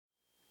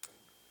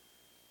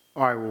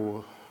All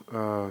right,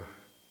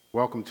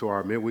 welcome to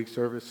our midweek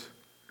service.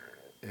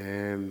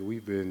 And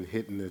we've been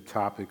hitting the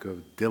topic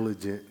of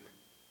diligent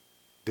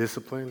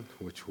discipline,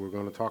 which we're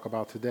going to talk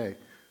about today.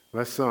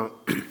 Let's,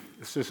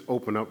 let's just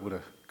open up with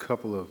a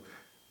couple of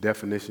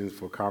definitions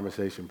for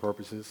conversation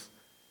purposes.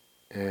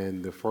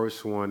 And the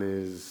first one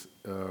is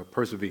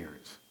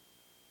perseverance.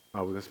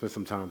 We're going to spend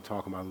some time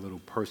talking about a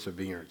little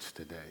perseverance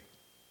today.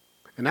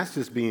 And that's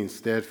just being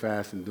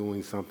steadfast in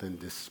doing something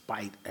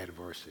despite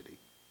adversity.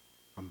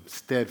 I'm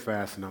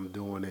steadfast and I'm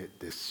doing it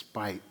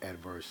despite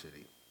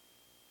adversity.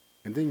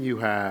 And then you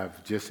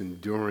have just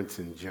endurance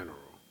in general.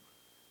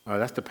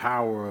 That's the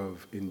power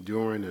of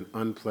enduring an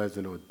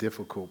unpleasant or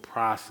difficult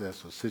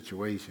process or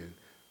situation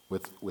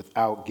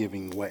without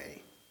giving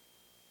way.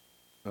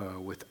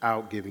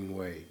 Without giving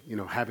way. You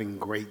know, having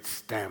great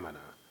stamina.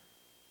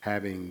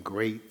 Having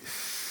great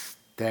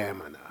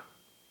stamina.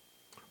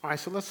 All right,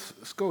 so let's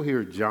go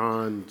here,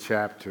 John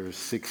chapter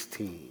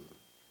 16.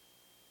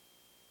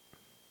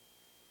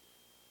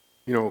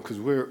 You know, because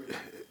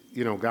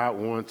God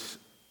wants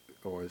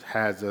or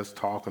has us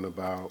talking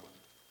about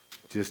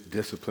just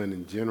discipline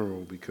in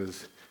general,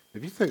 because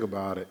if you think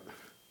about it,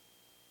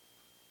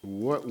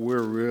 what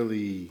we're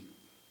really,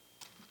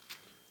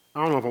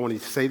 I don't know if I want to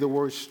say the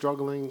word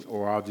struggling,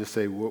 or I'll just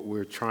say what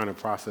we're trying to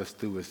process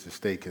through is to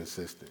stay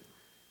consistent.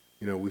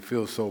 You know, we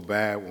feel so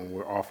bad when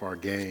we're off our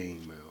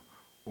game,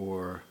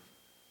 or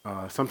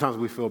sometimes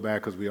we feel bad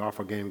because we're off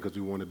our game because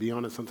we want to be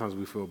on it. Sometimes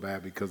we feel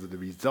bad because of the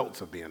results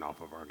of being off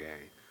of our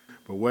game.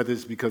 But whether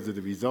it's because of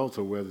the results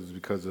or whether it's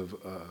because of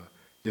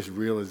just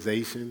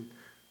realization,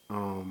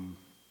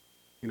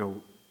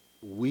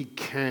 we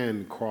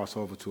can cross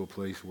over to a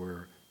place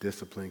where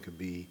discipline could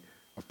be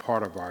a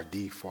part of our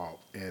default,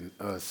 and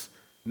us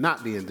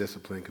not being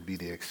disciplined could be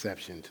the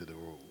exception to the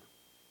rule.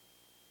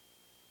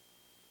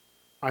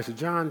 All right, so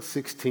John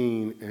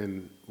 16,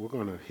 and we're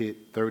going to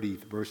hit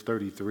verse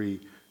 33,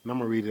 and I'm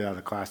going to read it out of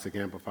the Classic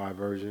Amplified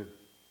Version.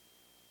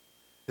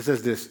 It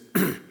says this,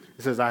 it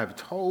says, "I have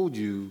told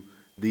you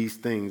these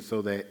things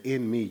so that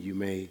in me you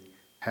may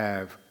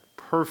have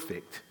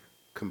perfect,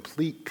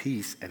 complete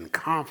peace and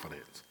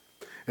confidence.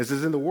 As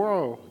is in the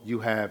world, you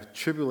have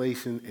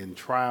tribulation and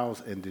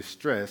trials and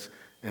distress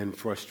and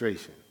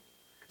frustration.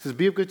 It says,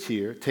 be of good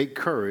cheer, take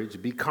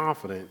courage, be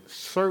confident,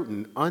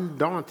 certain,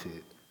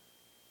 undaunted,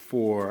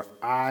 for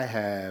I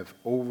have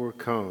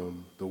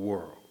overcome the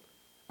world.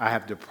 I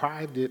have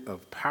deprived it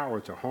of power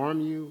to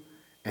harm you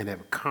and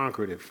have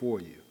conquered it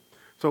for you."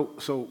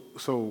 So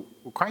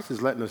what Christ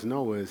is letting us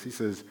know is, he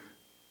says,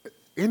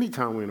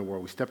 anytime we're in the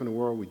world, we step in the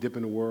world, we dip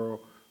in the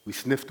world, we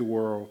sniff the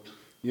world,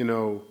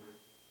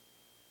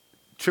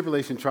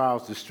 tribulation,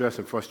 trials, distress,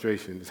 and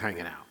frustration is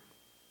hanging out.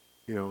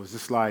 It's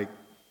just like,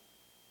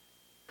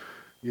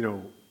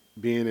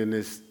 being in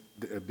this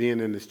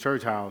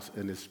church house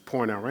and it's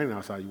pouring out raining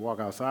outside. You walk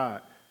outside,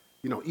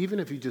 even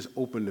if you just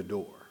open the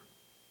door,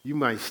 you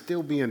might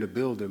still be in the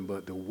building,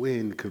 but the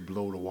wind could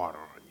blow the water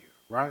on you,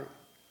 right?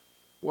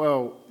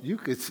 Well, you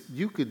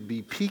could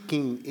be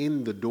peeking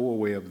in the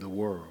doorway of the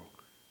world,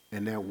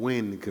 and that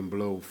wind can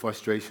blow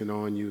frustration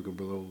on you, can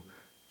blow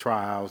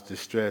trials,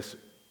 distress,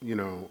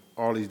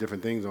 all these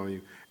different things on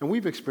you. And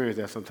we've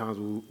experienced that sometimes.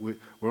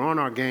 We're on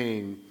our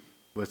game,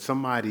 but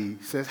somebody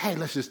says, "Hey,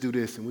 let's just do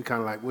this," and we kind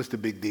of like, what's the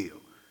big deal?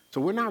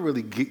 So we're not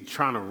really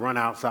trying to run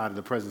outside of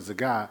the presence of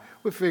God.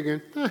 We're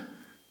figuring,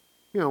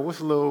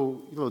 what's a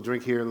little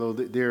drink here, a little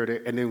there,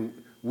 and then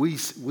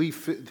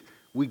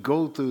we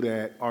go through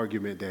that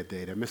argument that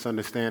day, that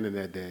misunderstanding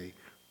that day.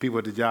 People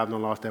at the job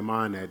don't lost their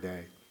mind that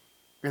day.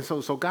 And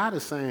so God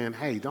is saying,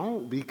 hey,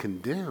 don't be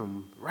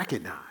condemned,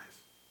 recognize.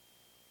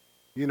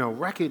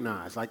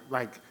 Recognize.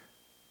 Like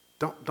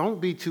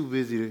don't be too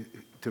busy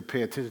to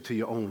pay attention to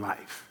your own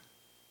life.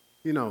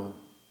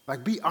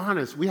 Be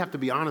honest. We have to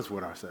be honest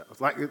with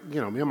ourselves. Like, me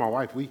and my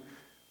wife, we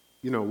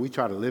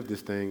try to live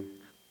this thing,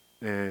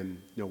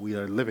 and, we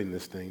are living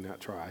this thing, not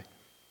try.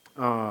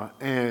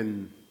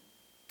 And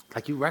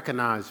like, you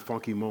recognize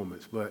funky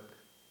moments, but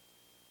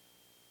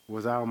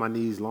was I on my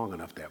knees long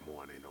enough that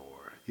morning?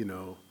 Or,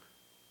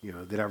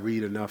 did I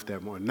read enough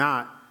that morning?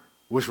 Not,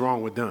 what's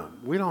wrong with them?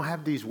 We don't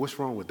have these what's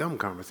wrong with them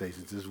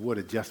conversations. It's what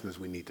adjustments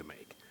we need to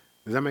make.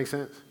 Does that make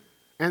sense?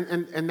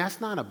 And that's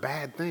not a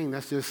bad thing.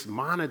 That's just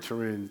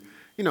monitoring.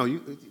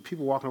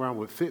 People walking around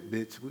with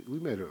Fitbits. We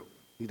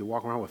need to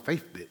walk around with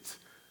faith bits.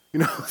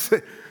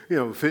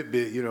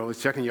 Fitbit,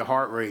 it's checking your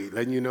heart rate,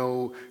 letting you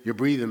know your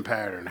breathing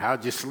pattern,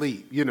 how'd you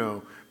sleep,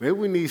 Maybe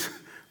we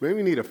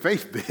need a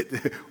faith bit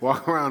to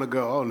walk around and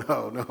go,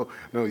 oh,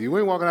 no, you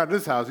ain't walking out of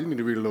this house, you need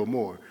to read a little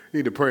more. You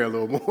need to pray a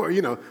little more,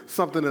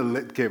 something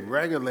that can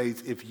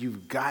regulate if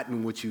you've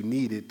gotten what you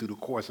needed through the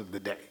course of the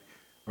day,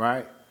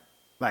 right?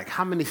 Like,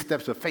 how many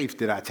steps of faith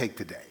did I take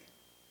today?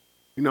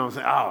 You know what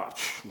I'm saying? Oh,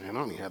 man, I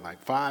only had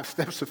like 5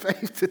 steps of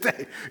faith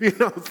today. You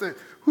know what I'm saying?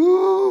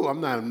 Whoo, I'm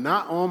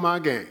not on my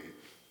game.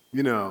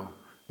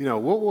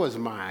 What was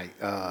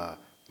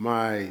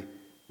my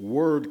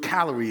word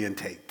calorie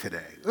intake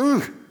today?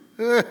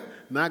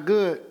 Not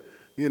good,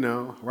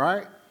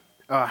 right?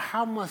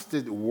 How much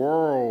did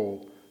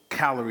world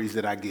calories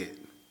did I get?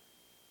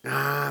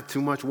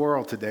 Too much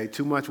world today,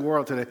 too much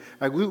world today.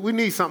 Like we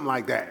need something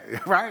like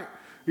that, right?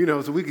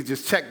 So we could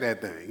just check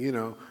that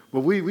thing. But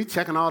we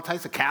checking all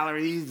types of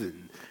calories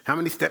and how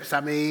many steps I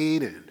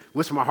made and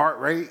what's my heart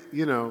rate.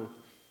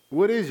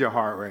 What is your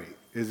heart rate?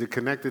 Is it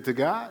connected to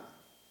God?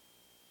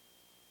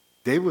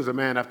 David was a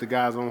man after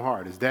God's own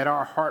heart. Is that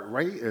our heart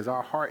rate? Is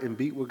our heart in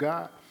beat with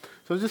God?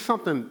 So it's just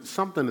something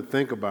to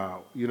think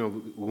about,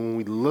 when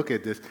we look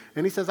at this.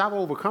 And he says, I've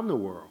overcome the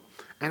world.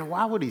 And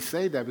why would he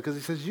say that? Because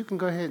he says, you can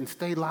go ahead and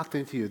stay locked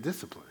into your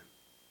discipline.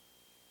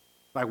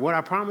 Like what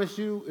I promised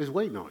you is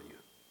waiting on you.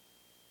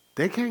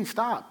 They can't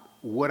stop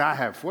what I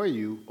have for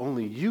you.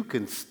 Only you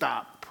can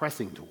stop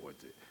pressing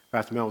towards it.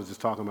 Pastor Mel was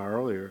just talking about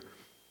earlier,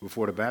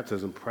 before the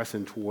baptism,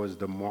 pressing towards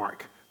the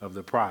mark of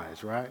the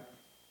prize, right?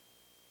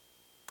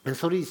 And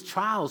so these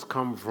trials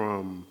come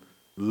from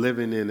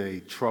living in a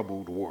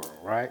troubled world,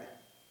 right?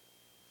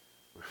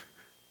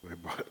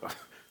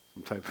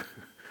 Some type of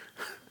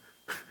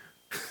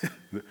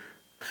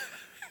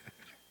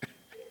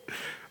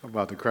I'm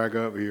about to crack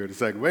up here in a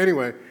second. But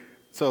anyway,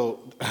 so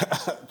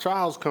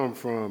trials come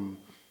from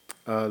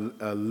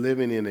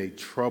living in a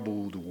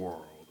troubled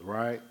world,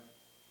 right?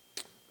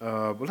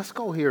 But let's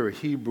go here to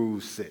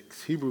Hebrews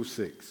 6. Hebrews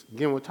 6.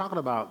 Again, we're talking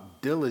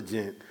about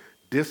diligent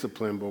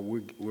discipline, but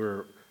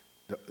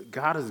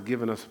God has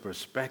given us a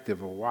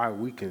perspective of why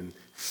we can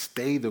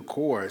stay the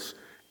course,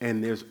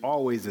 and there's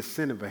always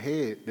incentive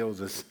ahead.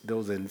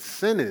 Those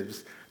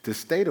incentives to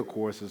stay the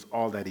course is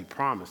all that he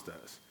promised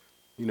us.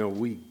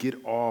 We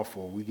get off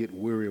or we get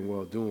weary in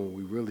well-doing,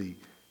 we really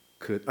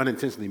could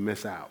unintentionally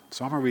miss out.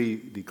 So I'm going to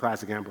read the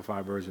Classic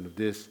Amplified version of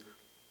this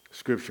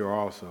scripture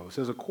also. It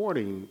says,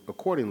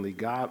 accordingly,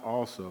 God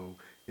also,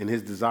 in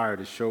his desire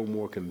to show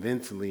more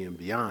convincingly and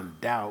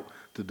beyond doubt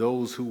to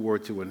those who were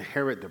to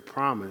inherit the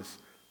promise,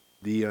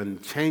 the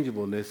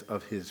unchangeableness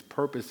of his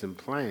purpose and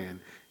plan,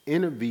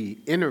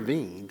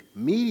 intervened,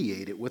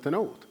 mediated with an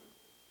oath.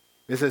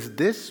 It says,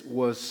 this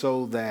was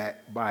so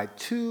that by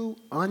two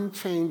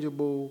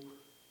unchangeable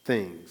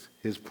things,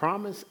 his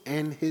promise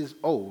and his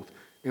oath,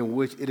 in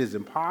which it is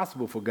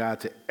impossible for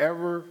God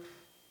ever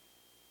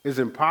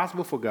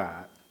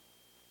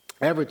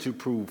to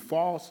prove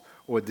false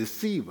or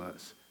deceive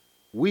us,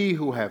 we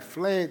who have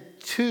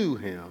fled to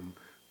him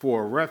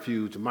for a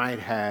refuge might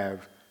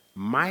have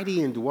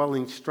mighty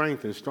indwelling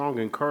strength and strong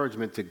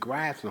encouragement to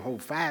grasp and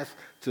hold fast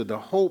to the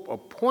hope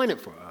appointed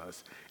for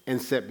us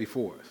and set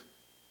before us.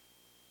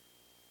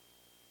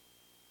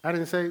 I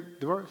didn't say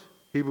the verse.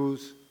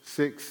 Hebrews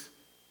 6,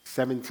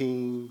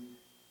 17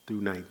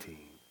 through 19.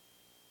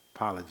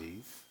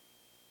 Apologies.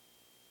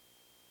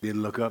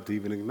 Didn't look up to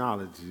even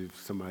acknowledge if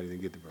somebody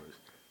didn't get the verse.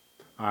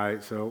 All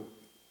right, so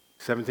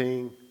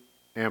 17,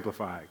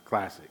 Amplified,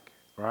 Classic.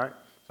 All right?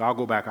 So I'll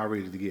go back, I'll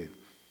read it again.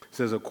 It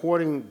says,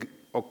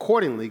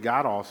 accordingly,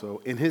 God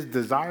also, in his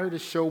desire to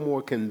show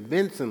more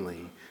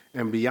convincingly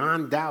and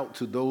beyond doubt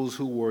to those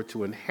who were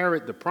to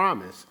inherit the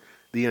promise,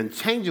 the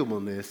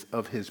unchangeableness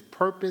of his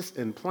purpose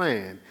and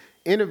plan,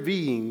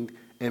 intervened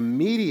and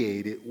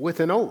mediated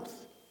with an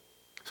oath.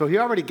 So he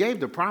already gave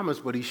the promise,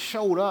 but he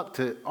showed up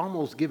to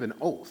almost give an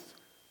oath,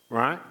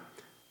 right?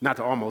 Not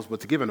to almost, but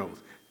to give an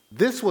oath.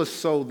 This was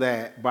so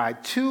that by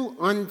two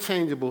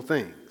unchangeable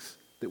things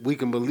that we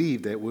can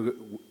believe that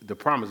the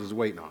promise is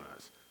waiting on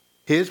us.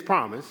 His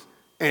promise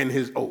and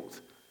his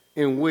oath,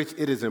 in which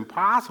it is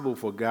impossible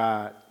for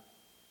God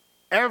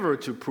ever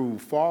to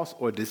prove false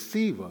or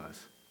deceive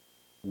us,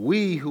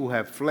 we who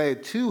have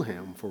fled to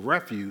him for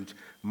refuge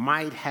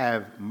might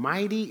have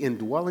mighty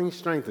indwelling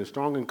strength and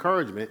strong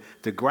encouragement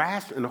to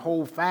grasp and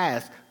hold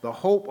fast the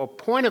hope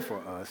appointed for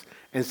us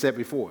and set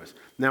before us.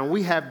 Now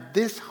we have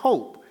this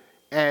hope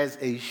as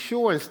a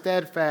sure and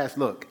steadfast,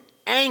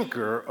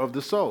 anchor of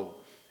the soul.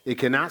 It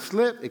cannot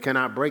slip, it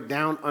cannot break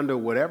down under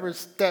whatever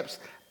steps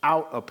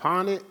out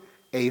upon it,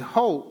 a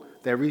hope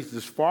that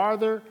reaches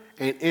farther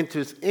and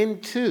enters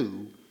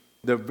into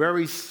the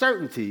very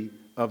certainty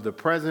of the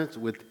presence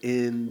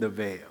within the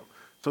veil.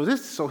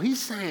 So he's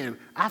saying,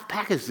 I've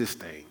packaged this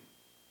thing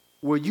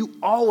where you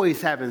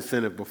always have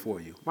incentive before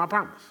you. My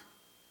promise.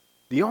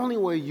 The only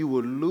way you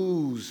will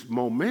lose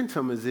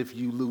momentum is if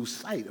you lose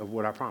sight of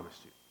what I promised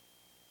you.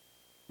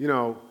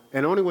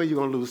 And the only way you're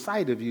going to lose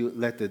sight if you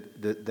let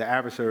the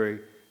adversary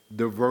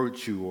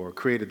divert you or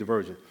create a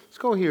diversion. Let's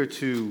go here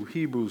to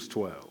Hebrews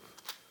 12,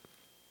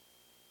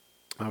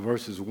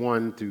 verses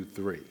 1 through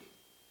 3.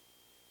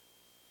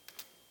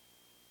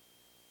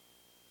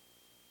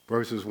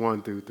 Verses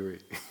 1 through 3.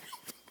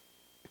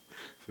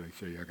 So make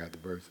sure y'all got the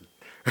verses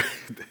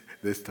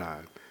this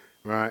time,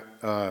 right?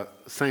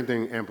 Same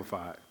thing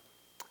amplified.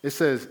 It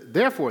says,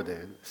 therefore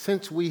then,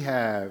 since we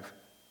are,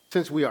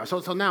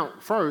 so now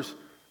first,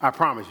 I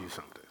promise you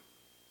something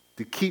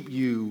to keep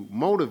you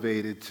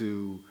motivated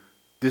to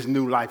this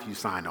new life you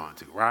signed on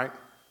to, right?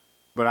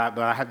 But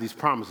I have these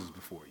promises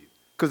before you.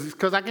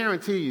 Because I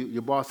guarantee you,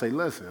 your boss say,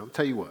 listen, I'll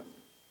tell you what,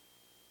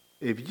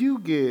 if you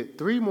get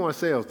 3 more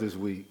sales this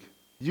week,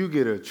 you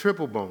get a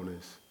triple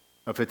bonus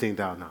of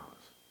 $15,000.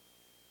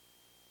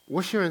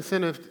 What's your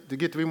incentive to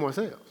get 3 more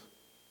sales?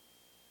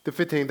 The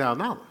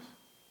 $15,000.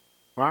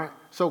 right?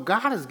 So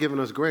God has given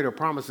us greater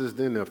promises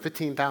than the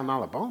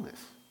 $15,000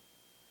 bonus.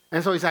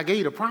 And so he said, I gave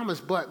you the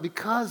promise, but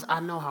because I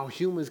know how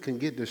humans can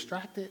get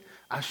distracted,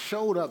 I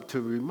showed up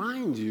to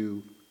remind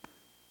you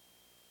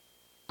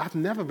I've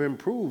never been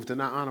proved to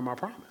not honor my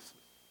promise.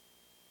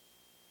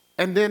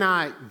 And then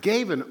I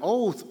gave an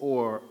oath,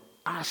 or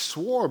I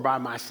swore by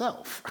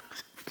myself,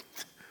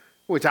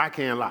 which I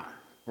can't lie,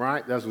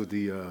 right? That's what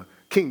the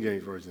King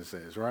James Version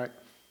says, right?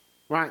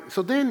 Right?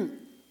 So then,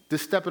 to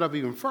step it up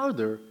even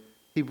further,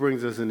 he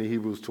brings us into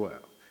Hebrews 12. It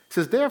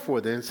says,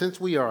 therefore then, since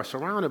we are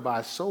surrounded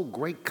by so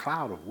great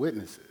cloud of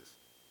witnesses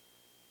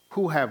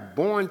who have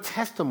borne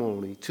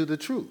testimony to the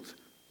truth,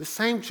 the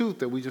same truth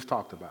that we just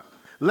talked about,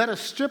 let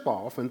us strip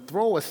off and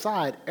throw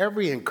aside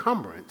every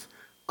encumbrance,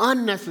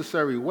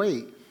 unnecessary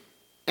weight,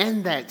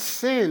 and that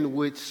sin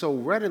which so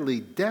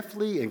readily,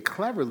 deftly, and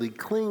cleverly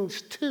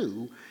clings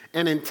to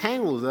and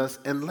entangles us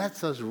and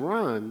lets us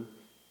run,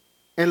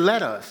 and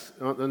let us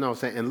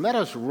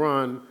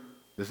run,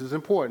 this is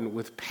important,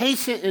 with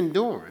patient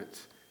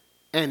endurance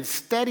and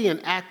steady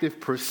and active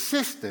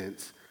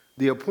persistence,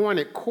 the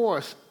appointed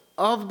course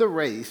of the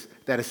race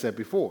that is set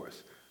before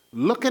us,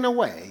 looking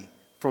away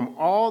from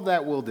all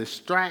that will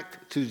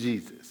distract to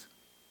Jesus,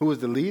 who is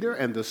the leader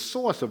and the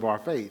source of our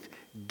faith,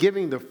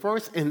 giving the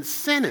first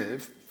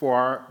incentive for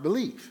our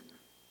belief.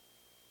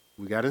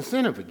 We got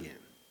incentive again.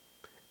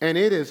 And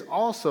it is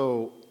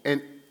also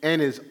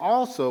is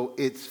also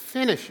its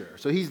finisher.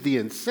 So he's the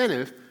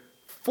incentive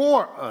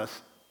for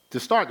us to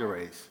start the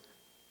race,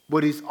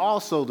 but he's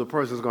also the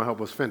person who's going to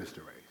help us finish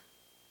the race.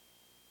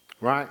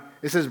 Right?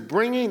 It says,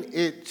 bringing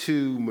it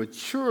to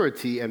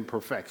maturity and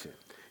perfection.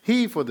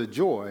 He, for the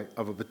joy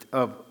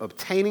of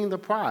obtaining the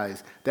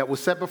prize that was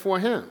set before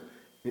him.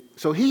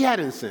 So he had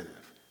incentive.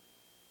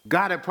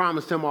 God had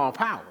promised him all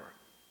power.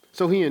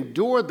 So he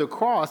endured the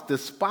cross,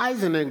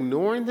 despising and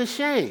ignoring the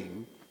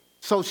shame.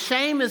 So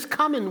shame is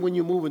coming when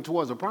you're moving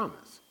towards a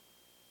promise.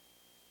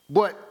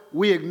 But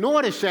we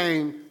ignore the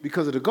shame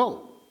because of the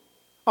goal.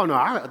 Oh, no,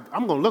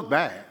 I'm going to look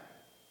bad.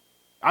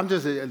 I'm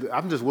just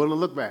willing to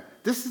look bad.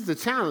 This is the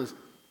challenge.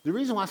 The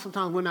reason why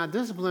sometimes we're not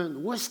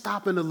disciplined, we're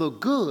stopping to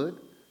look good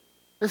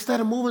instead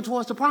of moving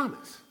towards the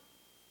promise.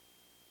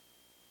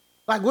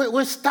 Like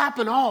we're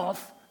stopping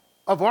off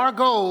of our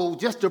goal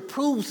just to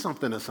prove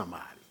something to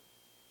somebody,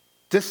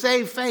 to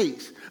save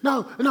face.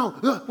 No,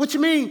 what you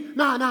mean?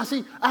 No,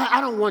 see,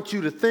 I don't want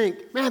you to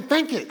think. Man,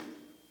 think it.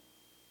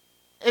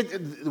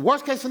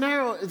 Worst case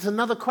scenario, it's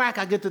another crack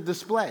I get to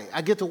display.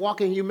 I get to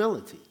walk in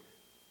humility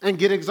and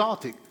get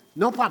exalted.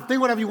 No problem.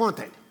 Think whatever you want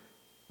to think.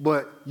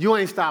 But you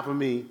ain't stopping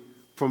me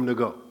from the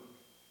goal.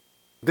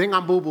 Think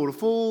I'm boo-boo the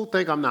fool.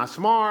 Think I'm not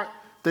smart.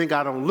 Think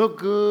I don't look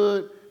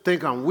good.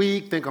 Think I'm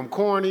weak. Think I'm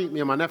corny. Me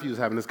and my nephew was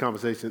having this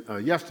conversation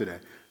yesterday.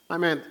 I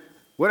mean,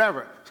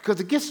 whatever. Because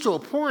it gets to a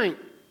point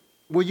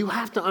where you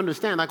have to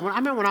understand. Like, I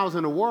remember when I was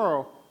in the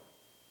world,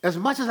 as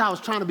much as I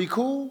was trying to be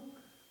cool,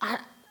 I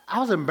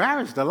was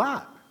embarrassed a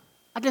lot.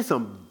 I did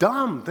some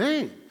dumb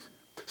things.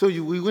 So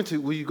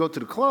when you go to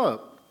the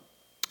club,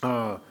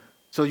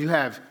 so you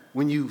have,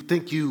 when you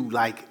think you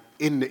like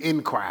in the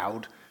in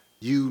crowd,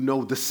 you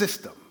know the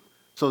system.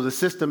 So the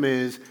system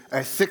is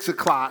at 6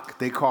 o'clock,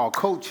 they call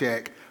coat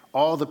check.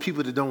 All the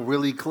people that don't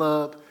really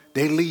club,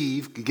 they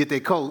leave, get their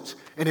coats,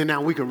 and then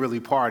now we can really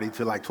party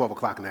till like 12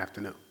 o'clock in the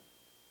afternoon.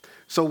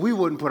 So we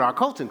wouldn't put our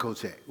coats in coat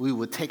check. We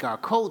would take our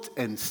coats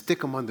and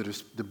stick them under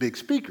the big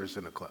speakers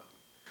in the club.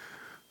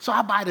 So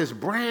I buy this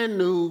brand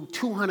new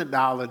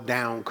 $200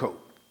 down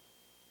coat,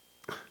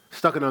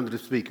 stuck it under the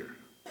speaker.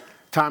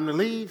 Time to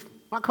leave,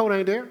 my coat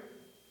ain't there.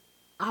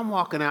 I'm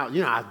walking out,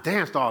 I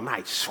danced all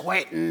night,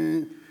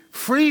 sweating,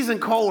 freezing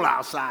cold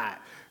outside.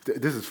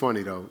 This is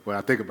funny though, when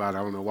I think about it,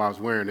 I don't know why I was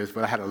wearing this,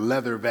 but I had a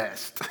leather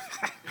vest,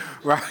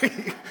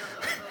 right?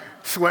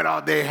 Sweat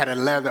all day, had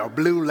a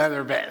blue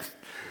leather vest.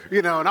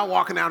 And I'm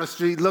walking down the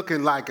street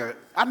looking like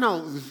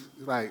why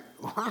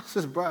is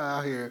this brother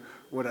out here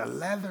with a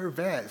leather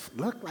vest?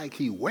 Look like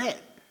he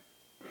wet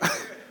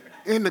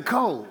in the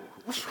cold.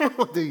 What's wrong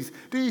with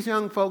these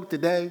young folk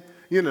today?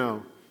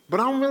 But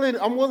I'm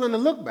willing to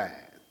look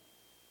bad.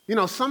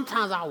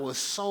 Sometimes I was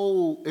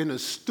so in a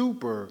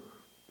stupor,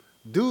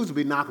 dudes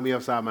be knocking me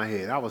upside my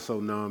head. I was so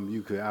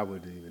numb, I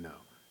wouldn't even know.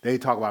 They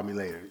talk about me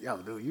later. Yo,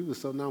 dude, you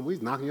was so numb, we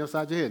was knocking you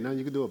upside your head. Nothing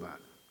you could do about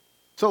it.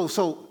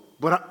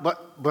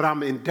 But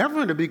I'm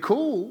endeavoring to be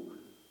cool,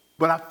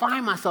 but I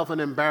find myself in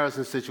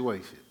embarrassing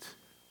situations,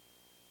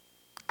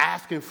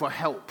 asking for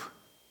help,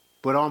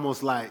 but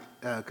almost like,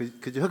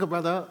 could you hook a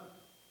brother up?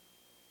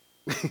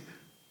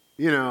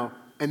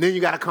 And then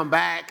you got to come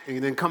back,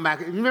 and then come back.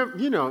 You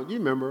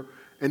remember.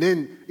 And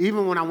then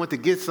even when I went to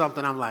get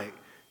something, I'm like,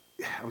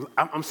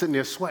 I'm sitting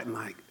there sweating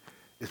like,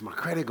 is my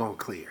credit going to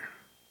clear?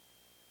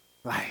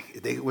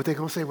 Like, what they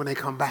going to say when they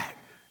come back?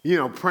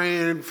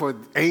 Praying for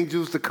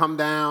angels to come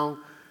down.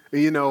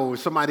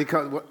 Somebody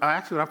comes.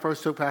 Actually, when I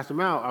first took Pastor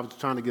Mel, I was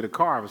trying to get a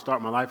car. I was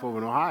starting my life over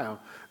in Ohio.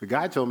 The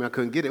guy told me I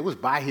couldn't get it. It was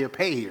buy here,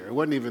 pay here. It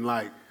wasn't even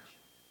like,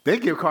 they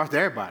give cars to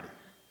everybody.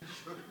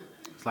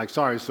 It's like,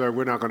 sorry, sir,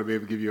 we're not going to be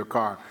able to give you a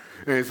car.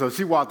 And so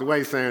she walked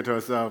away saying to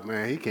herself,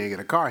 man, he can't get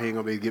a car. He ain't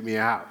going to be able to get me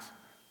a house.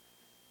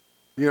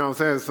 You know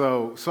what I'm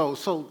saying?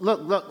 So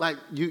look, like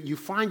you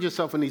find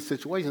yourself in these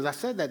situations. I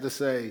said that to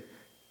say,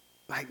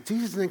 like,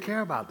 Jesus didn't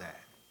care about that.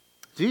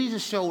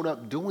 Jesus showed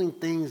up doing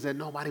things that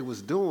nobody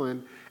was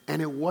doing,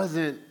 and it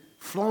wasn't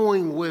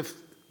flowing with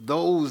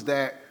those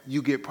that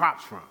you get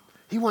props from.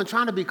 He wasn't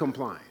trying to be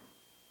compliant.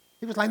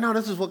 He was like, no,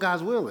 this is what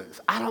God's will is.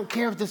 I don't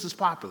care if this is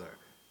popular.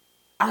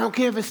 I don't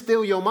care if it's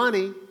still your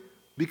money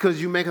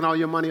because you're making all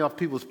your money off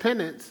people's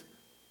penance.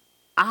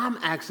 I'm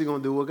actually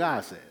going to do what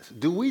God says.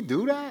 Do we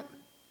do that?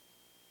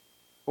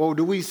 Or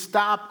do we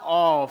stop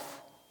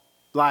off,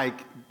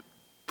 like,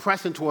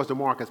 pressing towards the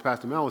mark, as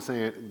Pastor Mel was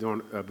saying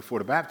before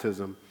the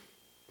baptism,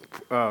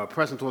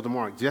 pressing towards the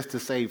mark just to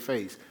save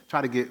face?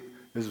 Try to get,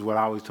 this is what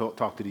I always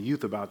talk to the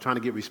youth about, trying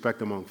to get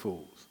respect among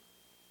fools.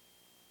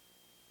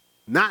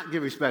 Not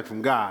get respect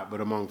from God,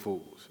 but among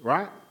fools,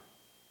 right?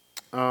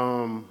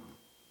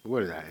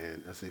 Where did I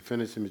end? I say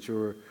finish and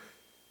mature.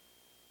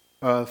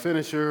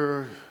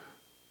 Finisher.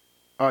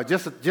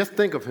 Just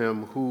think of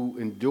him who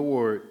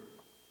endured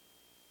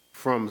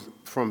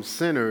from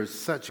sinners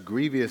such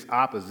grievous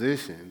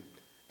opposition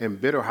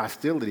and bitter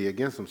hostility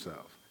against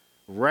himself.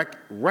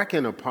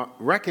 Reckon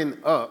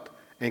up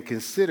and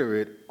consider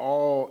it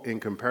all in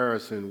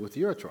comparison with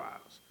your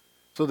trials,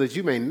 so that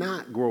you may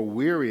not grow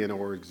weary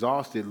or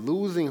exhausted,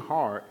 losing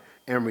heart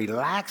and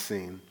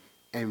relaxing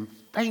and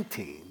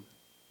fainting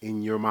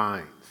in your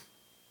minds.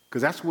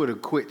 Because that's where the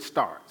quit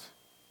starts.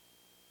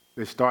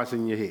 It starts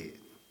in your head.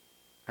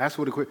 That's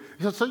where the quit.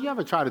 So you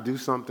ever try to do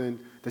something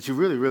that you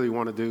really, really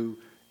want to do,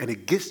 and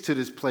it gets to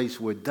this place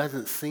where it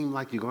doesn't seem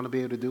like you're going to be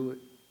able to do it?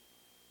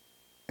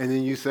 And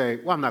then you say,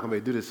 well, I'm not going to be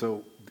able to do this,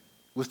 so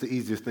what's the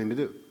easiest thing to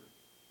do?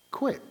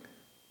 Quit.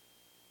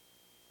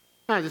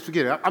 Just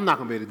forget it. I'm not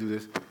going to be able to do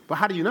this. But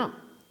how do you know?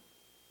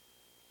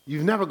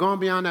 You've never gone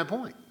beyond that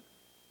point.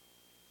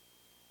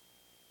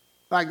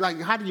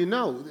 Like, how do you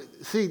know?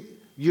 See,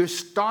 you're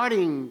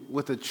starting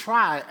with a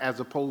try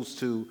as opposed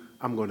to,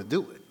 I'm going to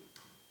do it.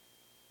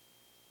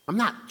 I'm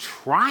not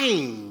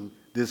trying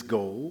this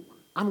goal.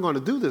 I'm going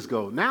to do this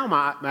goal. Now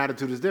my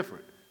attitude is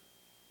different.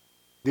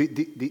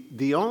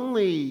 The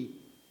only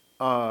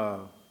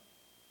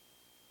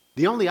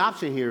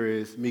option here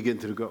is me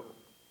getting to the goal.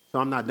 So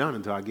I'm not done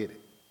until I get it.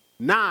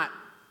 Not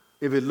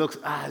if it looks,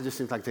 it just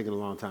seems like taking a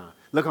long time.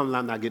 Look, I'm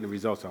not getting the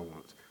results I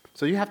want.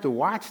 So you have to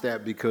watch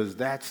that, because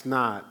that's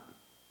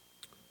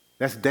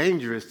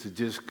dangerous to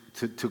just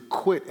to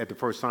quit at the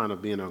first sign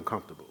of being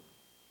uncomfortable.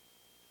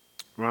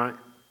 Right?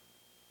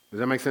 Does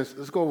that make sense?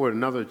 Let's go over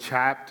another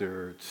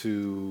chapter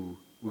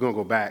we're going to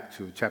go back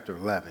to chapter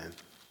 11.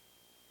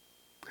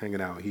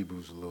 Hanging out in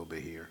Hebrews a little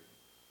bit here.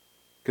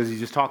 Because he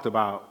just talked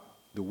about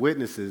the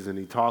witnesses, and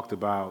he talked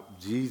about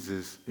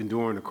Jesus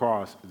enduring the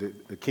cross.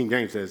 The King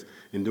James says,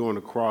 enduring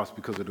the cross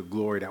because of the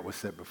glory that was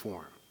set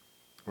before him,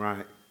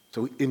 right?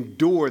 So he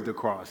endured the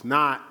cross,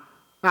 not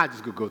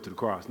just go to the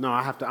cross. No,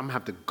 I'm going to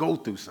have to go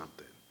through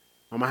something.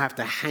 I'm going to have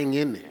to hang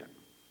in there,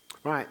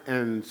 right?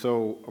 And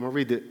so I'm going to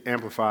read the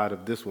Amplified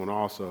of this one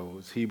also.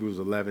 It's Hebrews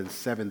 11,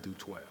 7 through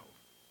 12.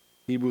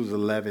 Hebrews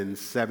 11,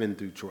 7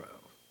 through 12.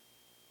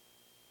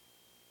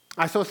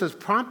 So it says,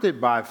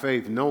 prompted by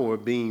faith, Noah,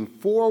 being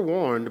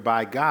forewarned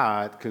by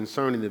God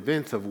concerning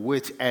events of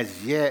which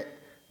as yet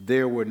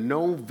there were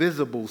no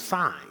visible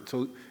signs.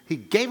 So he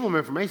gave them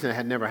information that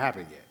had never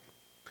happened yet.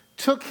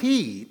 Took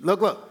heed.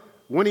 Look.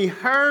 When he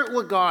heard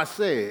what God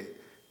said,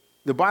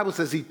 the Bible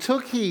says he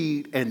took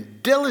heed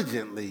and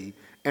diligently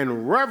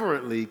and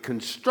reverently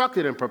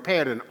constructed and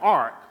prepared an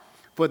ark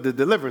for the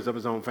deliverance of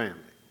his own family.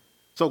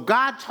 So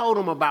God told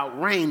him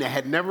about rain that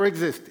had never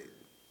existed.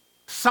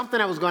 Something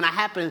that was going to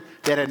happen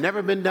that had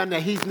never been done,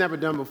 that he's never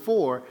done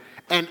before,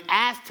 and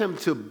asked him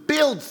to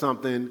build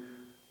something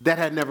that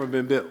had never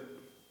been built.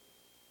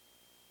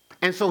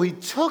 And so he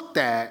took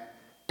that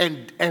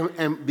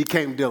and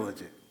became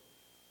diligent.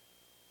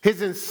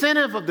 His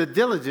incentive of the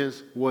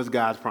diligence was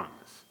God's promise.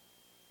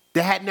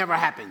 That had never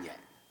happened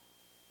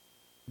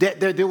yet.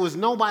 There was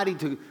nobody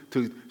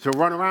to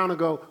run around and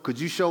go, could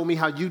you show me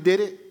how you did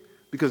it?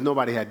 Because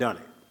nobody had done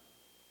it.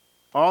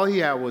 All he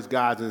had was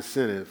God's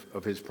incentive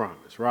of his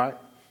promise, right?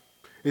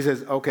 It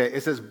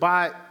says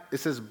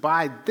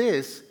by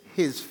this,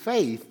 his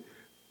faith,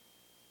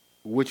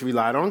 which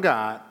relied on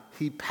God,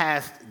 he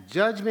passed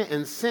judgment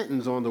and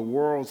sentence on the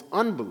world's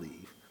unbelief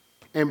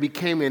and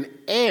became an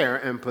heir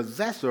and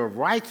possessor of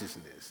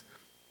righteousness.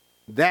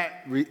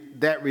 That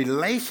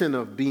relation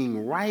of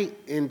being right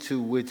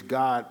into which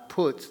God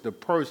puts the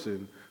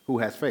person who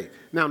has faith.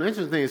 Now, the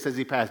interesting thing, it says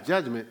he passed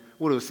judgment.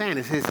 What it was saying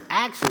is his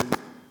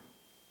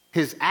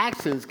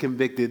actions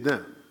convicted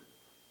them.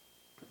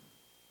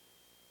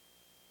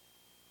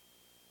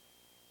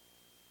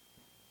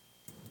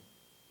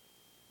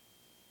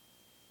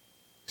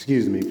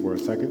 Excuse me for a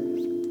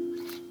second.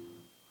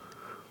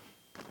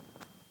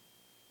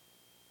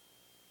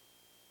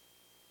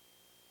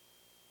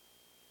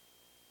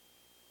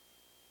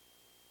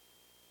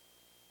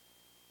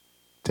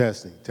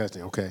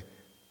 Testing, okay.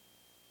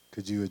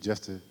 Could you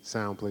adjust the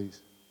sound, please?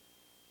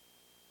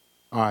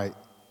 All right.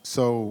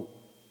 So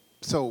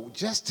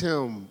just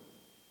him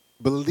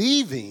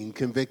believing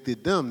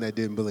convicted them that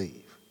didn't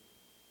believe.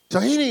 So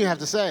he didn't even have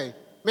to say,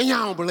 man,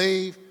 y'all don't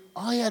believe.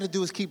 All he had to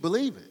do is keep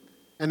believing.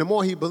 And the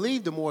more he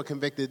believed, the more it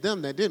convicted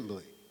them that didn't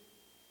believe.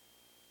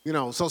 You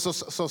know, so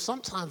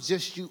sometimes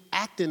just you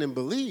acting in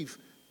belief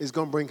is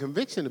going to bring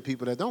conviction to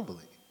people that don't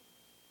believe.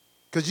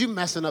 Because you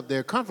messing up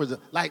their comfort zone.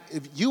 Like,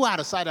 if you out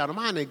of sight, out of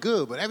mind, they're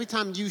good. But every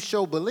time you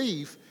show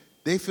belief,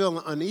 they feel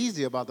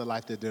uneasy about the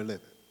life that they're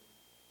living.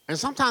 And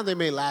sometimes they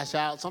may lash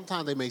out.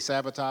 Sometimes they may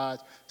sabotage.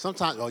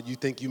 Sometimes, oh, you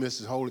think you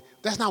Mrs. Holy.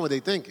 That's not what they're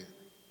thinking.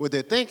 What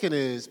they're thinking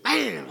is,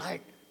 man,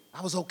 like,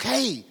 I was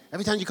okay.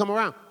 Every time you come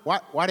around,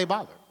 why they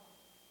bother?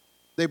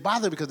 They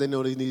bother because they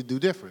know they need to do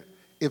different.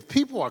 If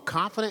people are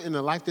confident in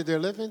the life that they're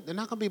living, they're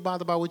not going to be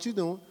bothered by what you're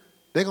doing.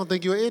 They're going to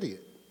think you're an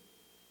idiot.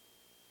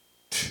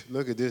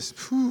 Look at this.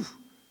 Whew.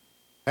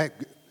 Hey,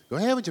 go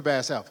ahead with your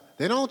bad self.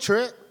 They don't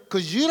trip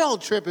because you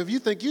don't trip if you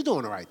think you're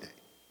doing the right thing.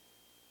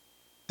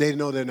 They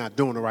know they're not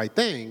doing the right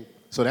thing,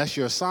 so that's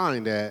your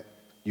sign that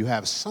you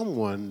have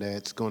someone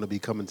that's going to be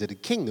coming to the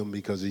kingdom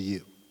because of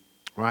you,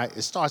 right?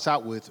 It starts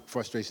out with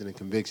frustration and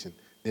conviction,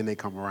 then they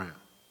come around.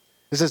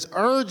 It says,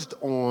 urged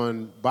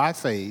on by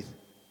faith,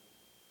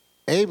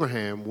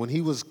 Abraham, when he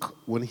was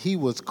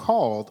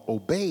called,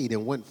 obeyed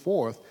and went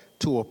forth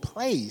to a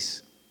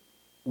place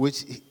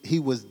which he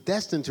was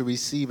destined to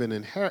receive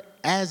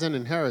as an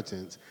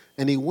inheritance.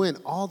 And he went,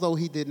 although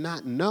he did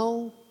not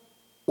know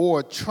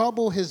or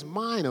trouble his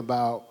mind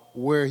about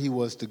where he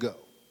was to go.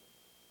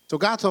 So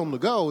God told him to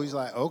go. He's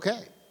like,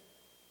 okay.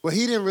 But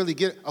he didn't really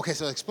get, okay,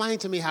 so explain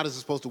to me how this is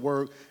supposed to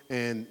work.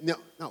 And no,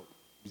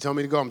 you tell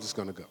me to go, I'm just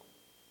going to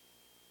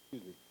go.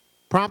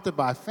 Prompted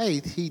by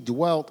faith, he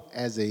dwelt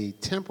as a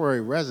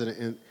temporary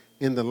resident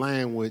in the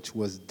land which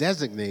was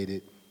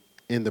designated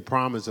in the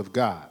promise of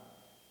God.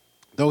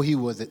 Though he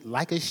was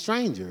like a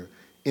stranger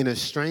in a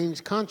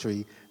strange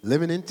country,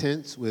 living in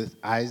tents with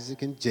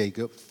Isaac and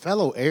Jacob,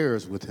 fellow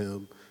heirs with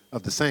him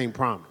of the same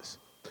promise.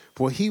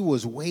 For he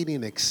was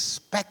waiting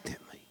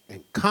expectantly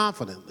and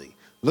confidently,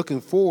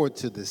 looking forward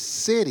to the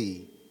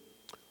city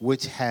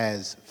which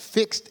has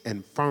fixed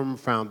and firm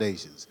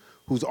foundations,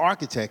 whose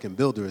architect and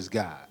builder is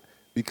God.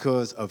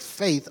 Because of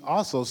faith,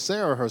 also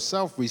Sarah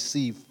herself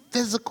received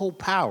physical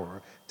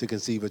power to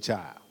conceive a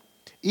child,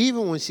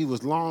 even when she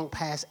was long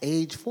past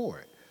age for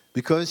it,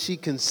 because she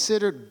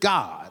considered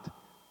God,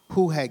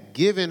 who had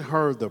given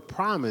her the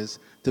promise,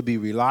 to be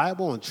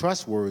reliable and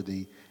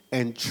trustworthy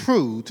and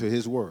true to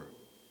his word.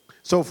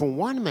 So from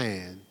one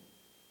man,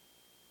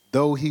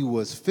 though he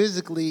was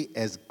physically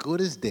as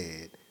good as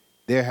dead,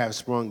 there have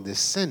sprung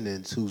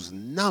descendants whose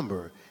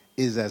number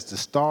is as the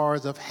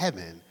stars of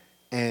heaven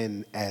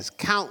and as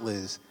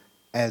countless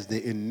as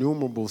the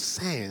innumerable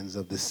sands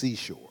of the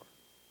seashore.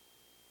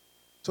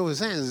 So it's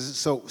saying,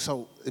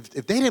 so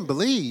if they didn't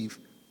believe,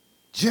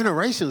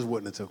 generations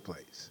wouldn't have took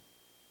place.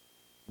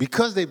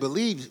 Because they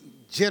believed,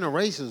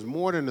 generations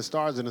more than the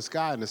stars in the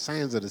sky and the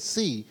sands of the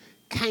sea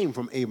came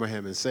from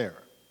Abraham and Sarah.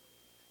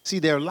 See,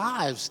 their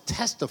lives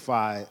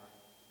testify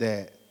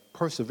that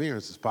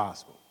perseverance is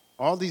possible.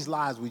 All these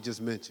lives we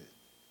just mentioned,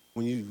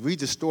 when you read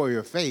the story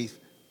of faith,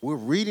 we're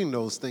reading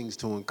those things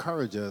to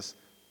encourage us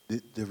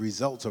the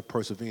results of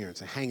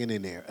perseverance and hanging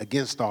in there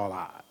against all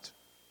odds,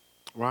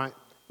 right?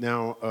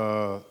 Now,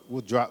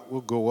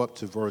 we'll go up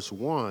to verse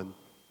 1.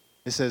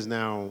 It says,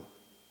 now,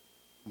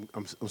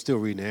 I'm still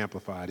reading the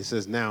Amplified. It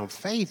says, now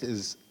faith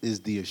is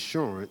the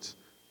assurance,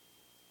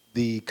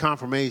 the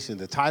confirmation,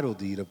 the title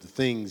deed of the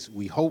things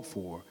we hope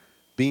for,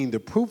 being the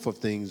proof of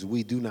things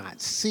we do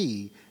not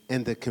see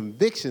and the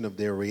conviction of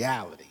their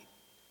reality.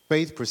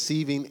 Faith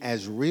perceiving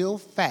as real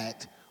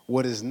fact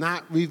what is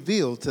not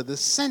revealed to the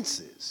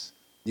senses.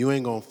 You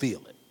ain't going to feel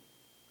it.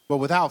 But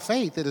without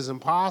faith, it is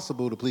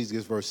impossible to please.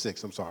 This verse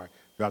 6. I'm sorry.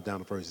 Drop down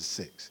to verse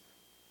 6.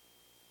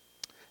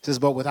 It says,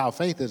 but without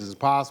faith, it is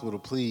impossible to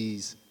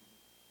please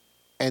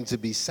and to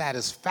be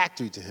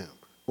satisfactory to him.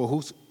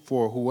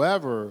 For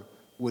whoever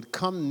would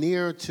come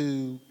near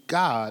to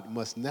God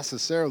must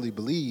necessarily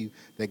believe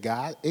that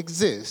God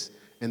exists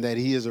and that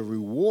he is a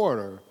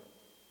rewarder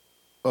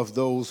of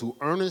those who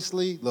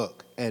earnestly,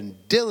 and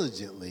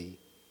diligently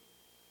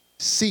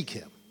seek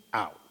him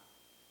out.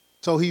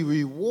 So he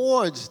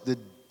rewards the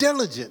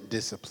diligent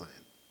discipline,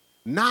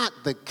 not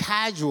the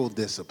casual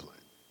discipline,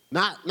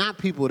 not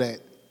people that,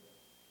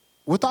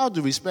 with all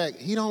due respect,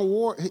 he don't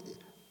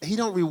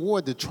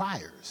reward the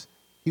triers.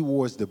 He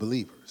rewards the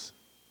believers.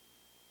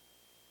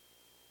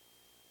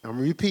 I'm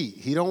gonna repeat.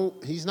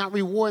 He's not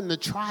rewarding the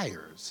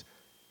triers.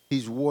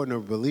 He's rewarding the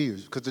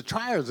believers, because the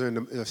triers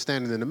are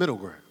standing in the middle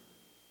ground.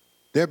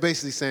 They're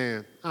basically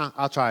saying,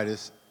 I'll try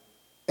this.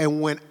 And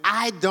when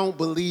I don't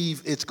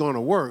believe it's going to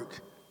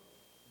work,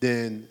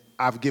 then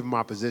I've given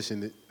my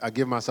position. I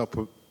give myself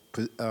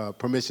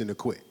permission to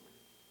quit.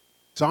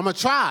 So I'm going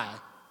to try,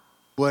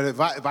 but if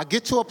I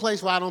get to a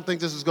place where I don't think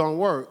this is going to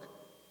work,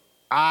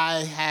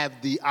 I have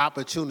the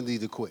opportunity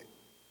to quit.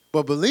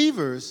 But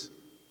believers,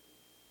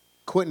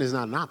 quitting is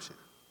not an option.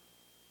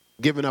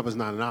 Giving up is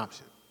not an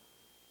option.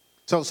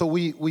 So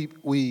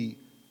we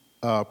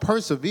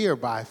persevere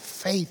by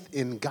faith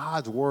in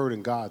God's word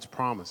and God's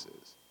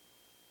promises.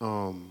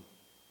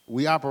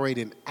 We operate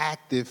in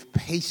active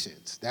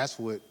patience. That's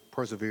what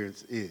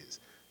perseverance is.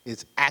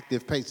 It's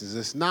active patience.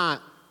 It's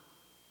not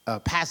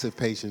passive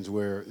patience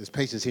where there's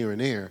patience here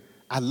and there.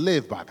 I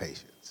live by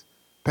patience.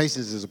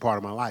 Patience is a part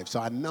of my life. So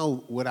I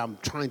know what I'm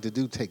trying to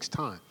do takes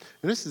time.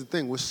 And this is the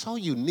thing. We're so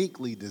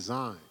uniquely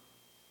designed.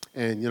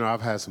 And,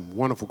 I've had some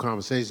wonderful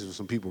conversations with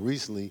some people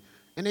recently,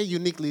 and they're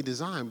uniquely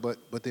designed, but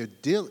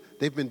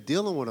they've been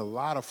dealing with a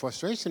lot of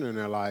frustration in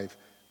their life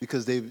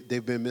because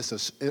they've been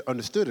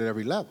misunderstood at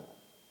every level.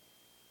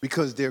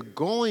 Because they're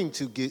trying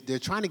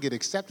to get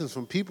acceptance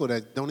from people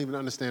that don't even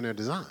understand their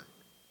design,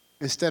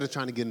 instead of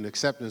trying to get an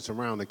acceptance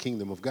around the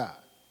kingdom of God.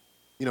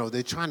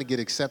 They're trying to get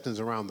acceptance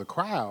around the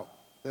crowd.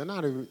 They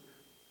don't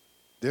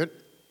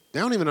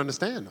even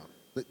understand them.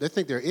 They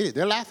think they're idiots.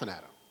 They're laughing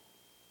at them,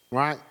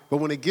 right? But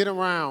when they get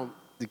around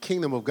the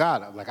kingdom of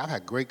God, I've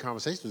had great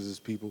conversations with these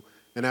people,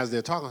 and as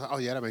they're talking, oh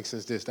yeah, that makes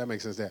sense this, that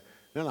makes sense that.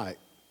 They're like,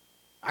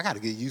 I got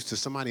to get used to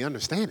somebody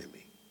understanding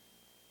me,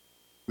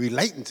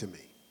 relating to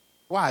me.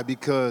 Why?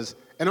 Because,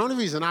 and the only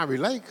reason I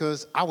relate,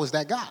 because I was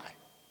that guy,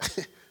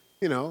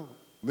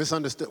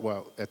 misunderstood.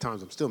 Well, at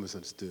times I'm still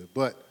misunderstood,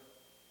 but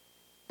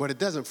it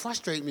doesn't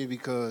frustrate me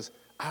because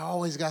I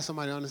always got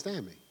somebody to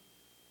understand me.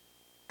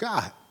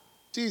 God,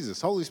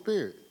 Jesus, Holy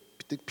Spirit,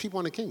 the people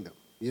in the kingdom,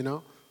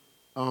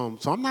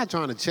 So I'm not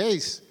trying to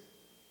chase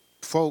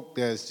folk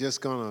that's just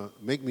going to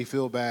make me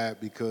feel bad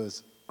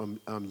because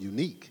I'm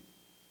unique.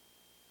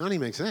 That don't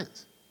even make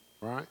sense,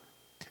 right?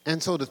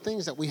 And so the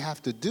things that we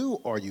have to do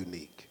are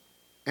unique.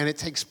 And it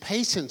takes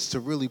patience to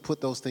really put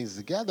those things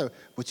together,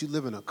 but you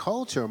live in a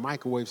culture, a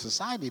microwave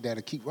society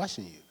that'll keep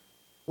rushing you.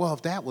 Well,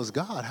 if that was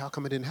God, how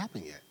come it didn't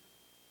happen yet?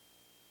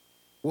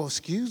 Well,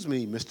 excuse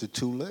me, Mr.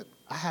 Tulip,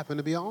 I happen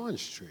to be an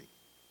orange tree.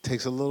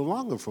 Takes a little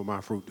longer for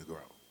my fruit to grow.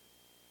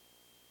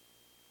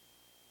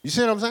 You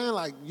see what I'm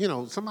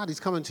saying? Somebody's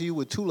coming to you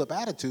with tulip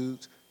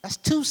attitudes. That's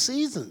 2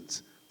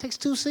 seasons. It takes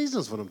 2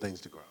 seasons for them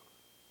things to grow.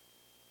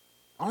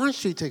 Orange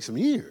tree takes some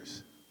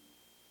years.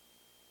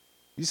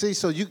 You see,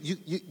 so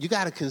you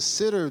got to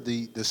consider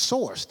the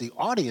source, the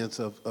audience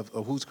of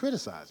who's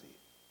criticizing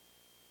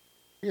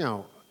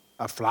you.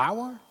 A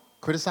flower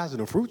criticizing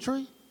a fruit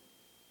tree?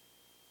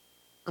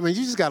 I mean,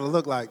 you just got to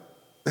look like,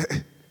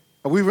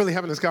 are we really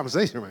having this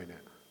conversation right now?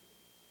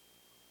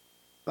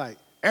 Like,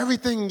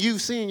 everything you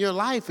see in your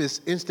life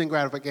is instant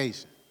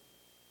gratification.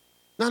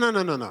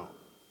 No.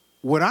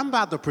 What I'm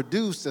about to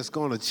produce that's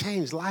going to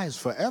change lives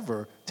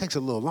forever takes a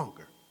little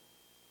longer.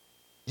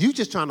 You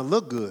just trying to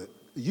look good.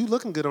 You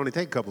looking good only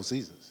take a couple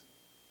seasons.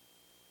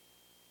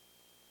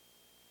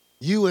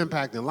 You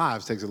impacting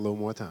lives takes a little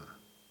more time.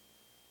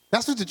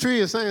 That's what the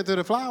tree is saying to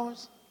the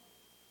flowers.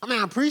 I mean,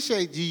 I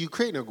appreciate you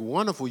creating a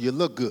wonderful, you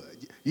look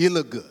good. You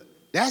look good.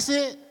 That's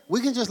it.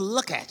 We can just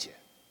look at you.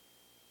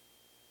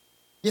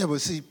 Yeah, but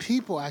see,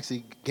 people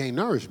actually gain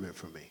nourishment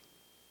from me.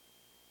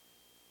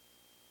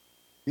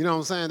 You know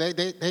what I'm saying?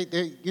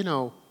 They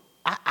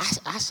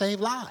I save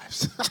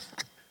lives.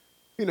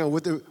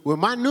 With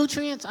my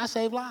nutrients, I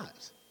save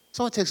lives.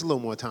 So it takes a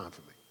little more time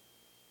for me.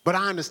 But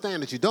I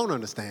understand that you don't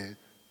understand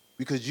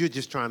because you're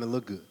just trying to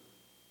look good.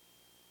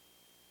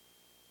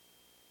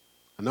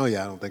 I know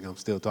y'all don't think I'm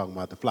still talking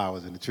about the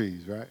flowers and the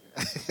trees, right?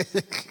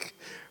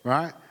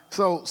 Right?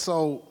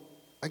 So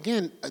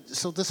again,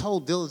 this whole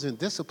diligent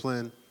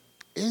discipline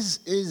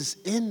is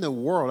in the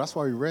world. That's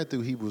why we read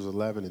through Hebrews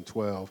 11 and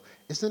 12.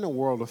 It's in the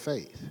world of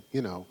faith,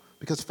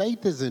 because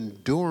faith is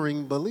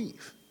enduring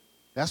belief.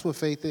 That's what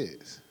faith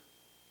is.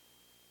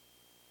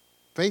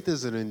 Faith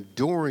is an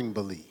enduring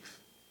belief.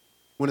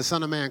 When the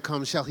Son of Man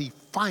comes, shall he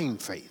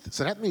find faith?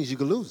 So that means you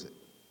can lose it.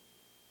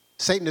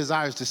 Satan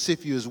desires to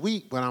sift you as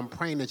wheat, but I'm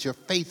praying that your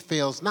faith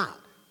fails not.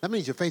 That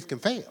means your faith can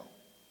fail.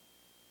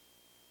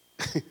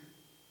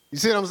 You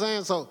see what I'm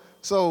saying?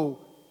 So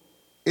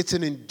it's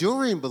an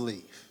enduring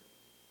belief.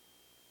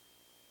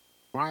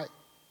 Right?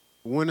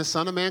 When the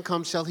Son of Man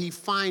comes, shall he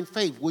find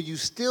faith? Will you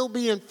still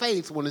be in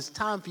faith when it's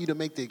time for you to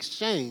make the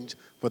exchange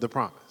for the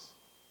promise?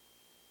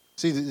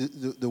 See,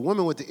 the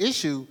woman with the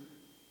issue,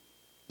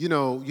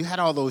 you had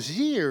all those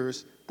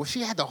years, but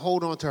she had to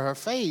hold on to her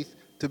faith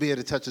to be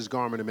able to touch his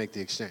garment and make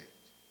the exchange.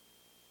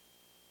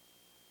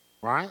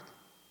 Right?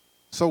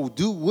 So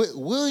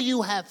will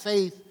you have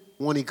faith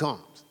when he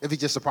comes? If he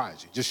just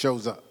surprises you, just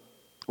shows up?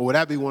 Or would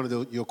that be one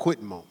of your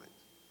quitting moments?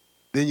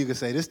 Then you can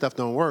say, this stuff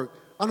don't work.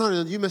 Oh,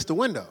 no, you missed the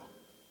window.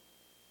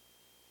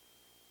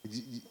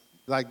 You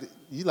like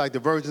the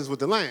virgins with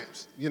the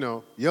lamps.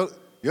 Your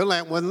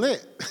lamp wasn't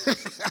lit.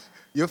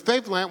 Your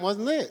faith lamp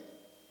wasn't lit.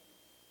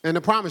 And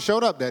the promise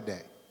showed up that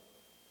day.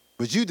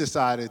 But you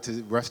decided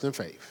to rest in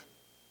faith.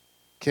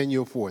 Can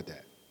you afford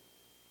that?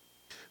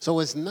 So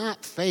it's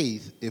not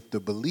faith if the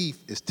belief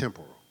is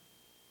temporal.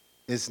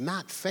 It's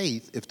not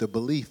faith if the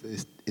belief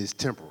is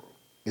temporal.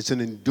 It's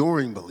an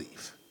enduring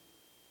belief.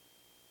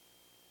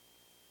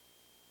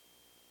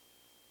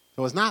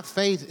 So it's not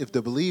faith if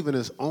the believing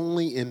is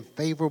only in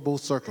favorable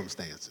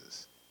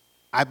circumstances.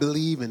 I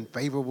believe in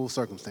favorable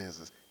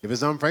circumstances. If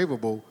it's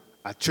unfavorable,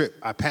 I trip,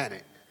 I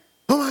panic.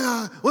 oh my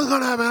God, what's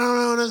going to happen? I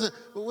don't know.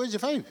 Well, where's your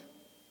faith?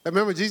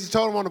 Remember Jesus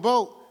told him on the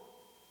boat,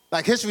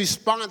 like his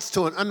response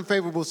to an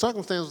unfavorable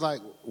circumstance was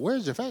like,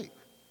 where's your faith?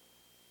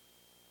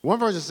 One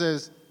version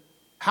says,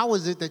 how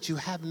is it that you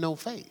have no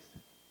faith?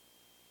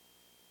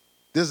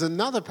 There's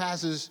another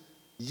passage,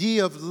 ye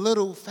of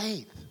little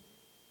faith.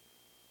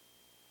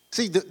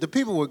 See, the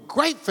people with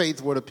great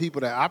faith were the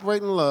people that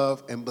operate in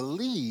love and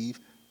believe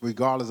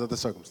regardless of the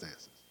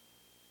circumstances.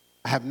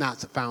 I have not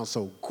found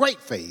so great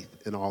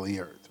faith in all the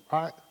earth,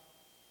 all right?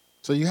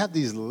 So you have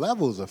these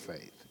levels of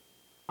faith.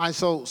 All right,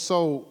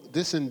 so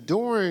this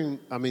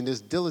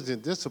this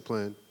diligent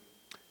discipline,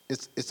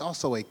 it's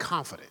also a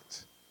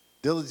confidence.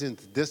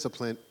 Diligent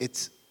discipline,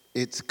 it's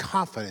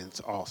confidence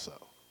also.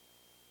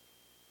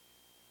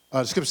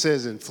 The scripture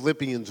says in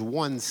Philippians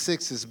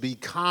 1:6 is be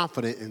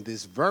confident in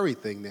this very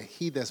thing that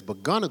he that's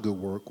begun a good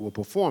work will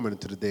perform it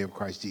until the day of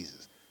Christ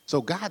Jesus.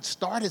 So God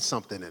started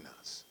something in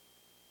us.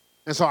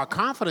 And so our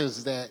confidence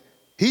is that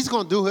he's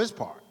going to do his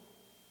part.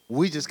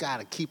 We just got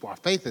to keep our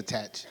faith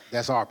attached.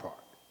 That's our part,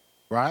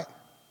 right?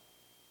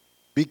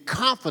 Be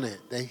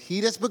confident that he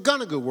that's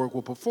begun a good work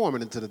will perform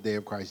it until the day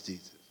of Christ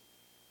Jesus,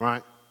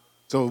 right?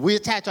 So if we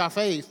attach our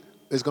faith,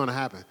 it's going to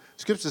happen.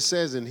 Scripture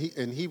says in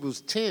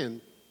Hebrews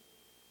 10,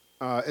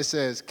 it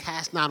says,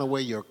 cast not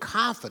away your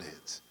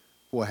confidence,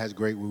 for it has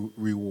great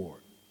reward.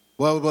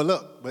 Well,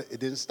 but it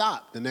didn't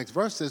stop. The next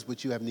verse says,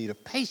 but you have need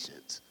of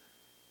patience.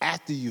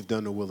 After you've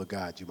done the will of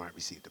God, you might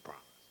receive the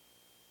promise.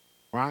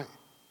 Right?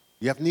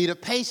 You have need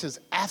of patience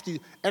after you.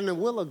 And the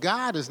will of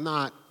God is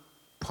not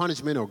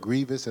punishment or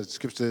grievous, as the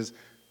scripture says,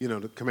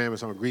 the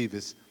commandments aren't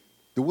grievous.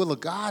 The will of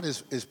God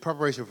is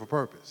preparation for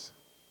purpose.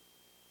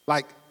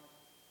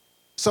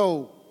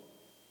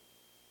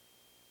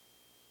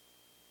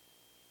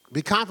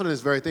 Be confident in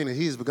this very thing that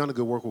he has begun a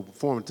good work will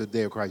perform until the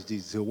day of Christ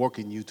Jesus. He'll work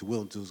in you to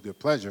will and to his good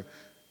pleasure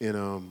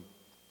in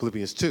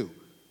Philippians 2.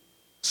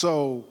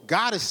 So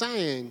God is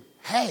saying,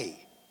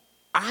 hey,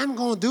 I'm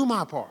going to do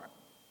my part,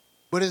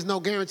 but there's no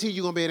guarantee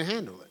you're going to be able to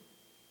handle it.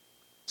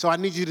 So I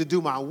need you to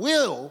do my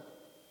will,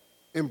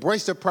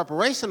 embrace the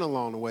preparation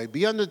along the way,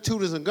 be under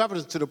tutors and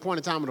governors to the point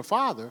of time of the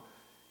Father,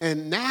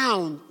 and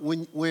now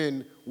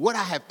when what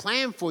I have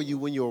planned for you,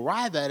 when you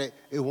arrive at it,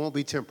 it won't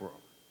be temporal.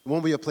 It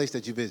won't be a place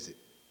that you visit.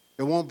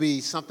 It won't be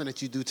something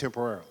that you do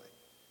temporarily.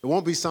 It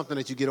won't be something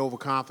that you get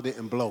overconfident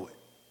and blow it.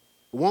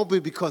 It won't be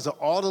because of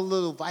all the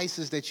little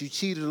vices that you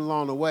cheated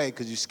along the way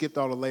because you skipped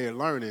all the layered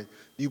learning.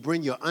 You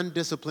bring your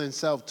undisciplined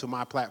self to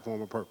my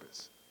platform of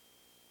purpose.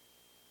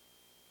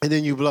 And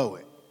then you blow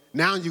it.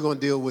 Now you're going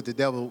to deal with the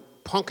devil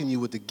punking you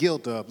with the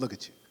guilt of, look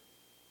at you.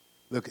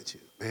 Look at you.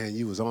 Man,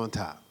 you was on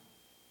top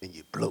and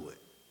you blew it.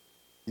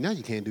 You know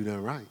you can't do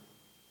nothing right.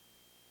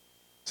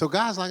 So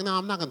God's like, no,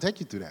 I'm not going to take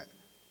you through that.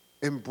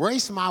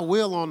 Embrace my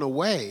will on the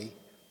way.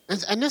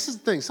 And this is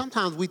the thing.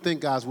 Sometimes we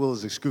think God's will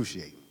is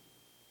excruciating.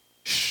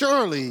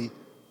 Surely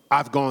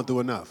I've gone through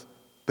enough.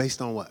 Based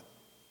on what?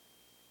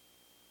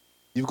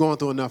 You've gone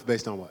through enough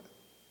based on what?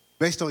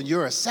 Based on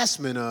your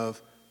assessment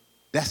of,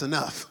 that's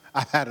enough.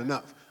 I've had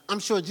enough. I'm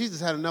sure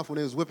Jesus had enough when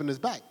he was whipping his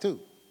back too.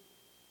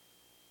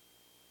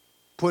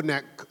 Putting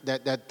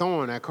that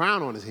thorn, that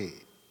crown on his head.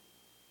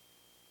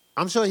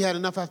 I'm sure he had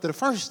enough after the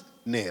first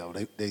nail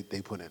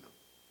they put in him.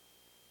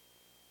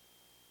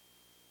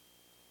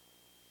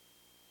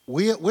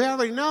 We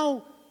already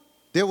know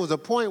there was a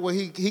point where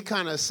he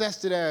kind of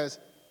assessed it as,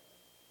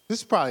 this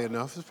is probably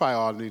enough. This is probably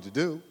all I need to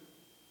do.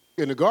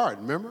 In the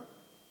garden, remember?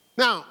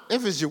 Now,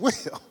 if it's your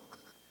will,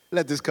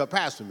 let this cup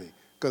pass from me.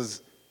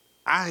 Because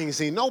I ain't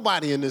seen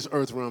nobody in this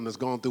earth realm that's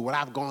gone through what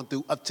I've gone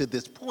through up to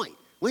this point.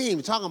 We ain't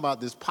even talking about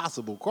this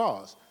possible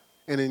cross.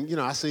 And then,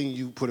 I seen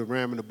you put a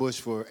ram in the bush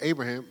for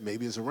Abraham.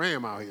 Maybe it's a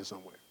ram out here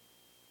somewhere.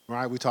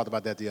 Right? We talked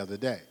about that the other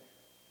day.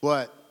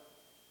 But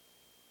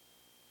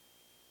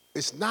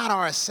it's not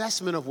our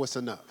assessment of what's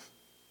enough.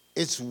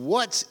 It's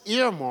what's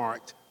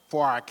earmarked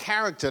for our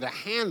character to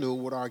handle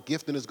what our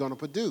gifting is going to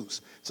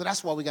produce. So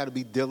that's why we got to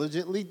be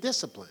diligently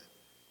disciplined.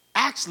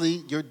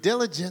 Actually, your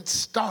diligence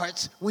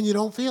starts when you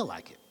don't feel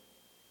like it.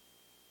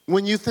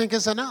 When you think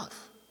it's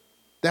enough.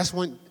 That's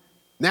when,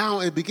 now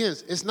it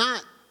begins. It's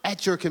not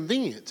at your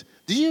convenience.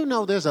 Do you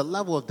know there's a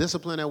level of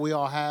discipline that we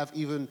all have,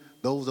 even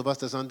those of us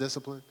that's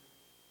undisciplined?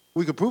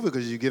 We could prove it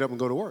because you get up and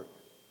go to work.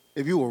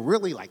 If you were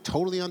really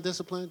totally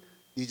undisciplined,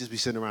 you'd just be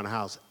sitting around the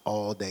house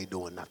all day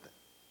doing nothing.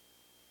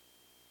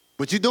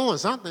 But you're doing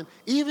something.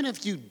 Even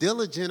if you're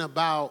diligent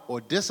about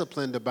or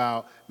disciplined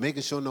about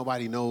making sure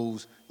nobody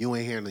knows you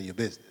ain't handling your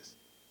business.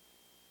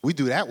 We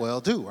do that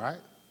well too, right?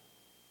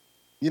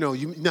 You know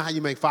how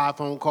you make 5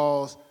 phone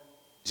calls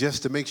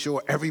just to make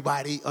sure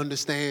everybody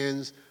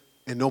understands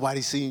and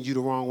nobody's seeing you the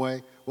wrong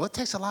way? Well, it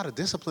takes a lot of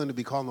discipline to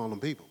be calling on them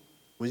people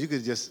when you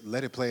could just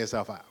let it play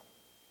itself out.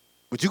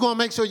 But you're going to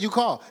make sure you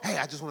call. Hey,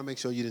 I just want to make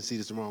sure you didn't see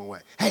this the wrong way.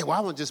 Hey, well, I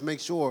want to just make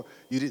sure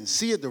you didn't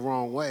see it the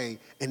wrong way,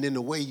 and then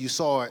the way you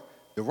saw it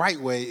the right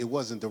way, it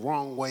wasn't the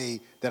wrong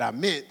way that I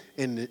meant,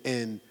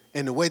 and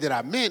And the way that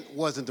I meant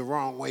wasn't the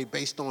wrong way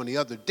based on the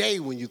other day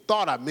when you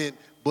thought I meant,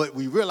 but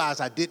we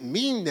realized I didn't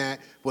mean that.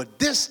 But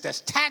this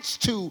that's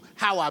attached to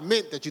how I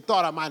meant that you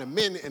thought I might have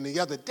meant, and the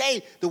other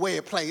day, the way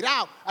it played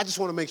out, I just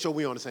want to make sure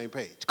we're on the same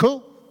page.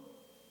 Cool?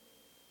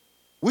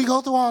 We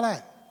go through all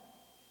that.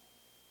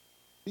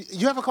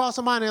 You ever call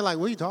somebody and they're like,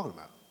 what are you talking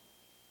about?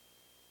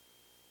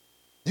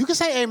 You can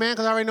say amen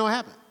because I already know what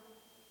happened.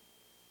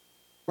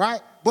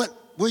 Right? But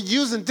we're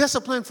using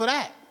discipline for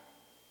that.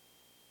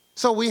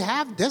 So we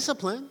have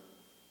discipline,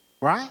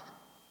 right?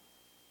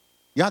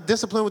 Y'all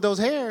discipline with those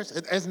hairs.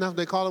 That's enough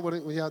they call it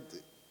when y'all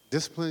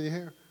discipline your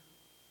hair.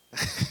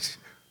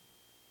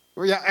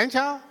 Well, ain't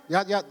y'all?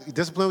 Y'all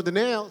discipline with the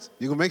nails.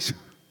 You can make sure.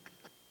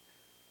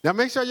 Now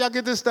make sure y'all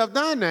get this stuff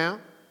done now.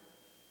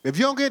 If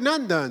you don't get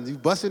nothing done, you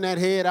busting that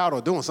head out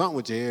or doing something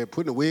with your hair,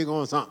 putting a wig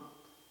on, something.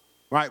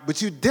 Right?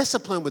 But you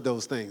discipline with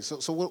those things.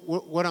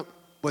 So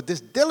but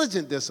this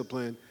diligent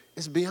discipline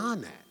is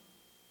beyond that.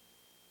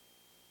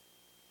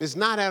 It's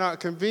not at our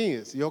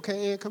convenience. You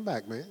okay, Ed? Come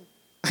back, man.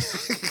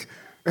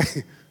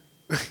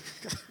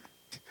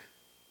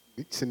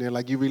 You sitting there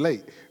like you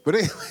relate. But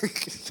anyway,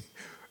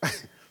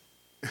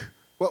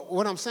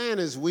 what I'm saying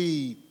is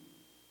we're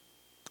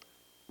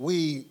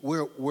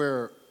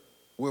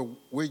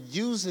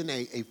using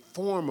a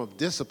form of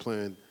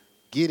discipline,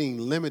 getting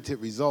limited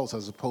results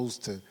as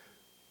opposed to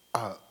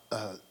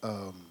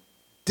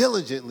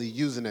diligently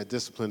using that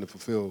discipline to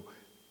fulfill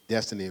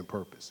destiny and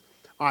purpose.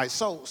 All right,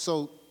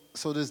 so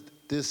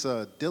this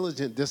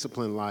diligent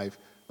discipline life,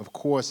 of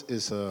course,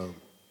 it's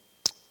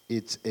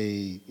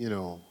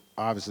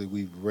obviously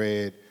we've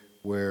read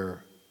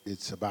where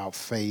it's about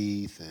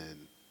faith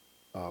and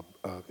a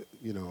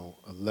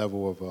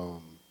level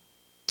of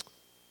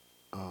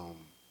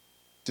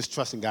just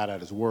trusting God at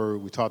His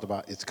word. We talked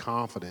about its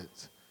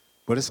confidence,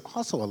 but it's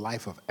also a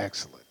life of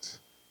excellence.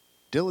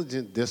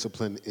 Diligent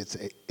discipline,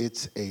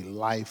 it's a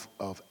life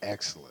of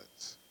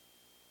excellence.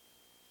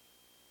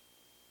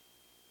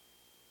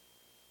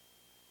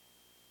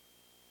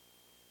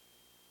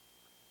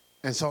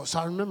 And so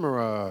I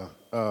remember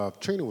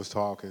Trina was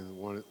talking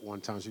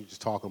one time. She was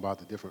just talking about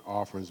the different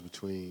offerings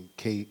between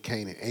Cain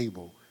and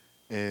Abel,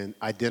 and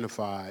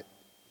identified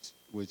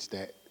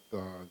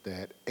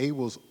that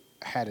Abel's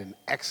had an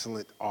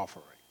excellent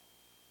offering,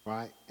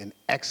 right? An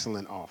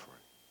excellent offering.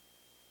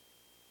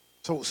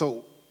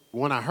 So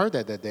when I heard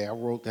that day, I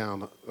wrote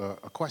down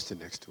a question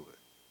next to it.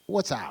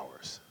 What's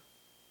ours?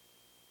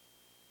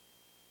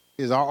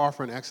 Is our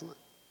offering excellent?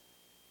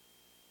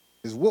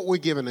 Is what we're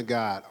giving to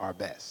God our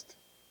best?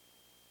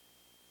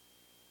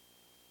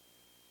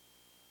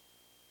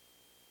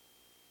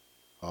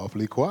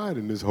 Awfully quiet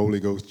in this Holy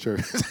Ghost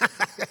church.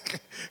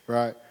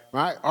 Right?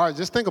 All right,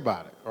 just think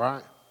about it, all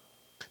right?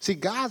 See,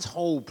 God's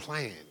whole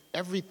plan,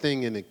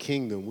 everything in the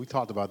kingdom, we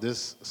talked about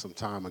this some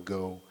time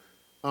ago,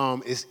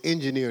 is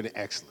engineered in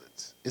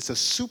excellence. It's a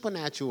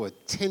supernatural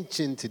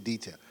attention to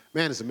detail.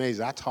 Man, it's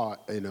amazing. I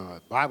taught in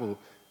our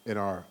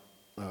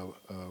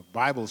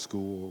Bible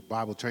school,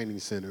 Bible training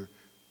center,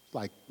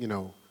 like,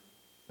 the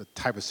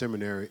type of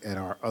seminary at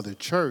our other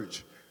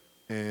church.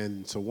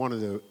 And so one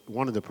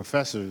of the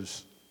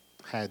professors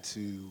had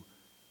to,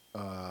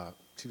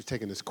 she was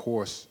taking this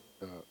course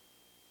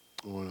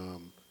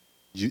on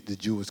the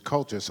Jewish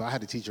culture, so I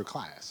had to teach her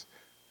class.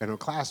 And her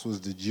class was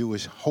the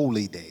Jewish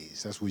holy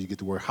days. That's where you get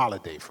the word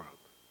holiday from.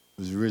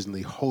 It was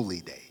originally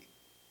holy day,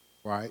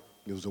 right?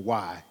 It was a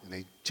Y, and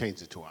they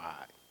changed it to an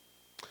I.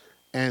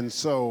 And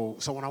so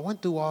when I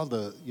went through all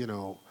the,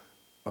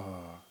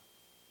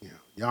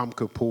 Yom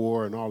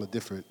Kippur and all the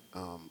different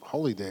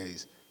holy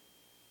days,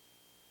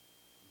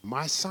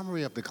 my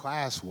summary of the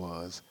class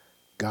was,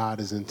 God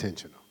is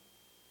intentional.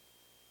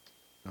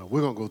 Now,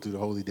 we're going to go through the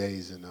holy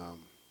days in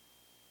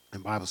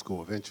Bible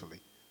school eventually.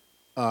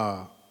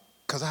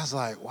 Because I was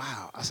like,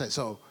 wow. I said,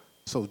 so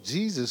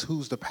Jesus,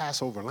 who's the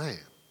Passover lamb,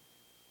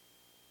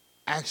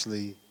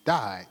 actually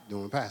died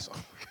during Passover.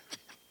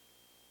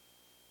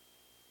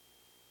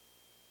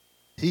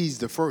 He's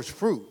the first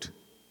fruit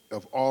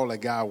of all that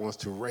God wants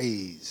to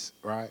raise,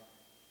 right?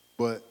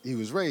 But he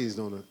was raised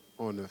on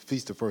the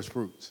Feast of First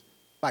Fruits.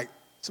 Like,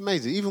 it's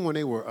amazing. Even when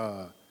they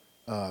were,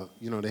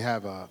 they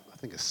have, I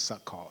think it's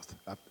Sukkoth.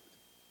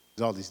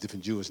 There's all these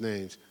different Jewish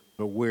names,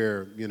 but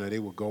where, they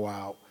would go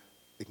out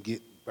and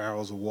get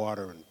barrels of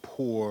water and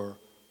pour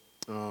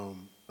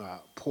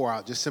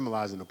out, just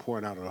symbolizing the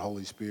pouring out of the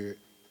Holy Spirit.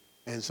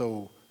 And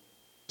so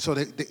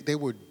they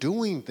were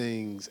doing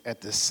things at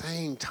the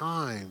same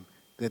time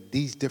that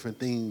these different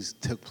things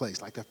took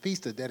place. Like the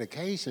Feast of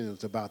Dedication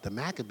was about the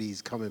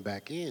Maccabees coming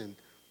back in,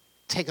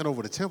 taking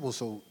over the temple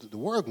so the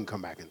word can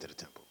come back into the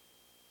temple,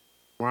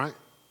 right?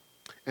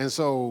 And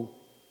so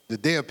the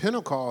day of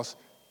Pentecost,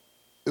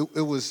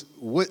 it was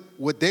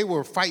what they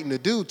were fighting to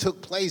do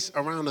took place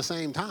around the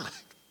same time.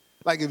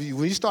 Like when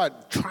you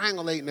start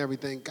triangulating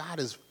everything, God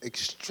is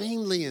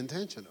extremely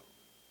intentional.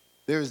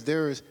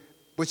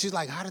 But she's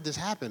like, how did this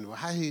happen? Well,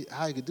 how he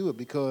could do it?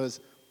 Because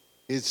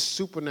it's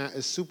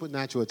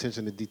supernatural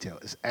attention to detail.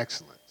 It's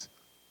excellence.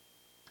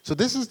 So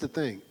this is the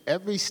thing.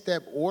 Every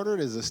step ordered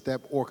is a step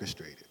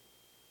orchestrated.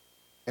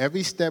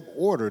 Every step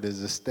ordered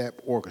is a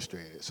step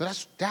orchestrated. So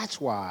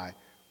that's why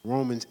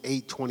Romans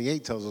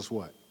 8:28 tells us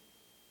what?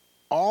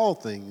 All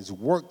things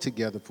work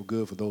together for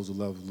good for those who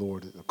love the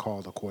Lord and are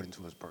called according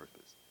to his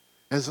purpose.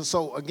 And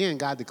so again,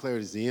 God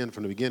declared it's the end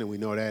from the beginning. We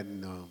know that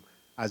in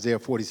Isaiah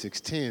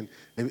 46:10.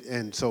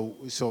 And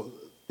so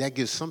that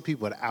gives some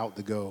people an out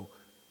to go,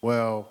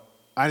 well,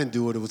 I didn't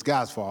do it. It was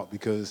God's fault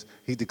because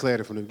he declared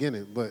it from the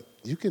beginning. But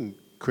you can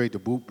create the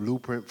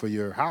blueprint for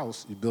your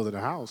house. You're building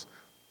a house,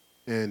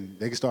 and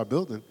they can start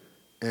building,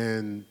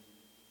 and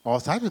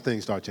all types of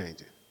things start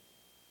changing.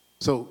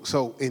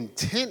 So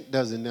intent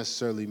doesn't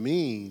necessarily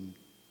mean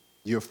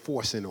you're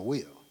forcing a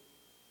will.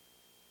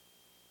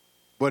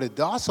 But it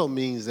also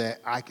means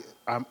that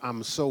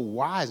I'm so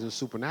wise and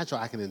supernatural,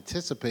 I can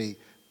anticipate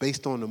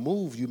based on the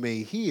move you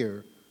may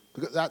hear.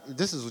 Because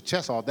this is with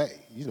chess all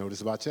day. You know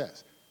this about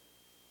chess.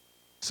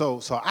 So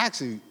I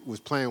actually was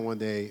playing one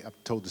day.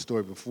 I've told the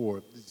story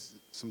before.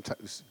 Some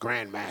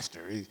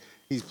grandmaster.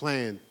 He's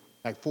playing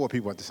like 4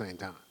 people at the same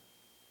time.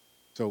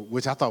 So,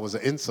 which I thought was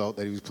an insult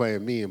that he was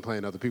playing me and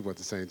playing other people at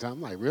the same time.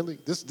 I'm like, really?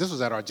 This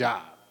was at our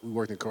job. We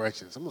worked in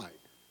corrections. I'm like,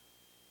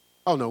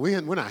 oh no,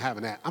 we're not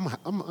having that. I'm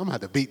gonna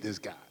have to beat this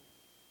guy.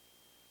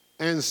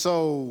 And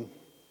so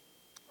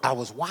I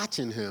was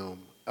watching him.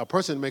 A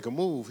person make a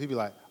move, he'd be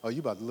like, oh, you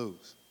about to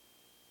lose.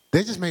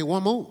 They just made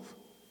one move.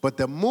 But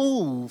the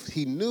move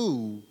he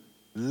knew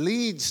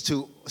leads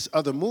to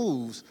other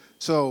moves.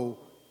 So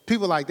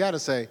people like that will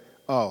say,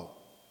 oh,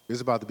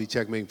 it's about to be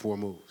checkmate 4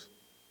 moves.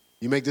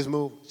 You make this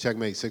move,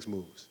 checkmate 6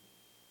 moves.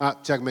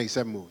 Checkmate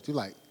 7 moves. You're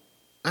like,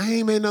 I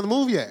ain't made another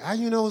move yet. How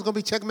do you know it's going to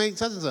be checkmate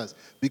such and such?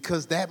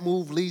 Because that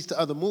move leads to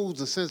other moves.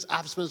 And since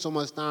I've spent so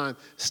much time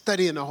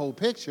studying the whole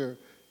picture,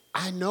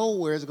 I know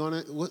where it's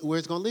going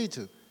to lead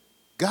to.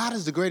 God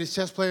is the greatest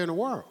chess player in the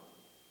world.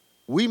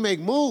 We make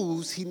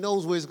moves, he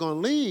knows where it's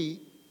going to lead,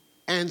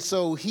 and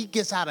so he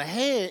gets out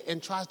ahead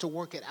and tries to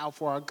work it out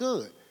for our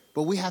good.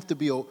 But we have to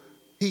be,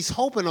 he's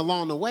hoping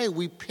along the way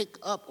we pick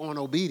up on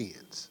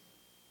obedience,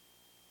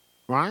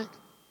 right?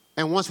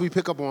 And once we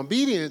pick up on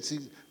obedience,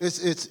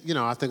 it's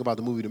I think about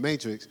the movie The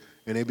Matrix,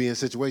 and they be in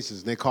situations,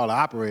 and they call the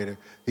operator,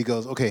 he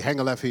goes, okay, hang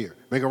a left here,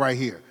 make a right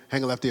here,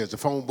 hang a left there, it's a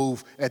phone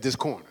booth at this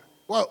corner.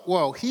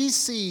 Well, he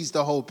sees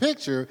the whole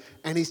picture,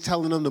 and he's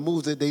telling them the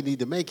moves that they need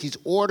to make. He's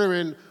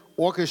ordering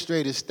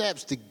orchestrated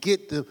steps to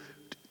get them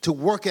to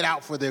work it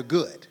out for their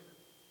good.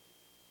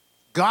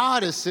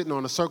 God is sitting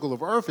on a circle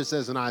of earth, it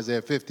says in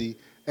Isaiah 50,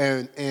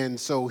 and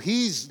so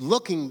he's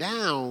looking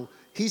down,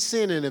 he's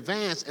seeing in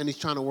advance, and he's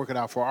trying to work it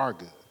out for our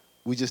good.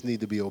 We just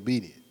need to be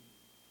obedient.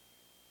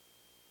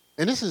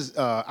 And this is,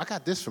 I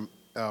got this from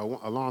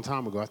a long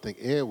time ago. I think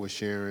Ed was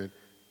sharing.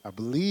 I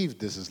believe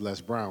this is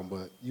Les Brown,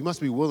 but you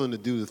must be willing to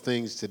do the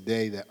things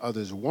today that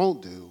others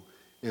won't do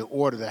in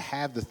order to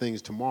have the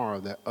things tomorrow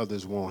that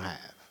others won't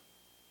have.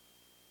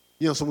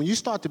 So when you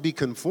start to be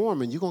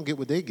conforming, you're going to get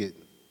what they get.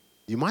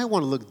 You might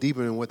want to look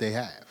deeper in what they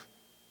have.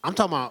 I'm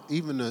talking about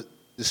even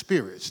the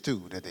spirits,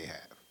 too, that they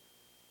have.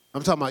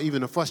 I'm talking about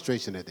even the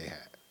frustration that they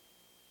have.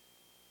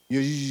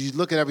 You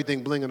look at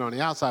everything blinging on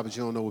the outside, but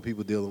you don't know what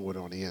people are dealing with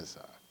on the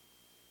inside,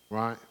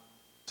 right?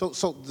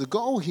 So the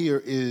goal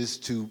here is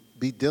to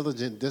be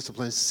diligent,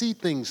 disciplined, see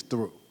things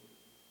through,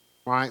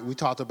 right? We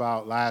talked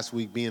about last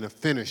week being a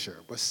finisher,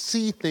 but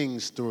see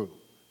things through.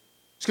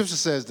 Scripture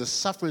says the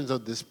sufferings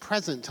of this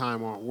present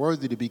time aren't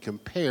worthy to be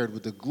compared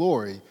with the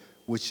glory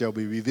which shall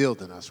be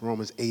revealed in us,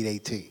 Romans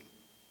 8:18.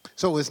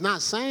 So it's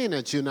not saying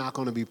that you're not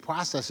going to be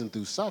processing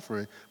through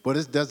suffering, but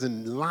it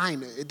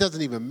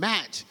doesn't even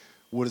match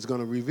what is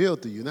going to reveal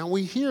to you. Now,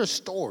 we hear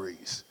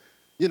stories.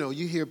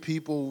 You hear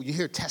people, you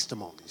hear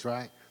testimonies,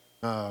 right?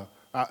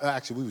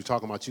 Actually, we were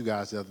talking about you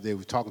guys the other day. We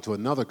were talking to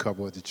another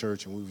couple at the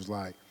church, and we was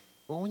like,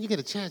 well, when you get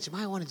a chance, you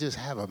might want to just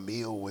have a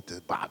meal with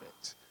the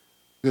Bobbins.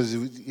 Because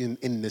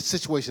in the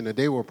situation that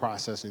they were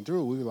processing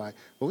through, we were like,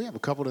 well, we have a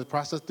couple that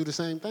process through the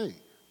same thing.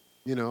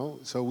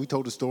 So we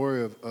told the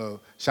story of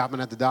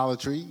shopping at the Dollar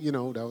Tree. That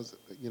was,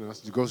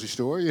 it's the grocery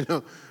store,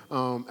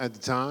 at the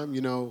time,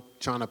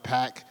 trying to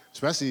pack,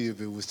 especially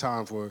if it was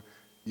time for,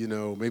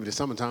 maybe the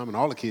summertime and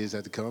all the kids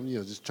had to come,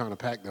 just trying to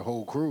pack the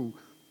whole crew.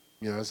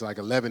 It's like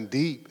 11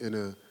 deep in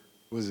a,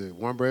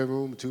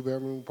 1-bedroom,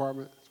 2-bedroom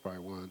apartment? It's probably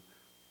one.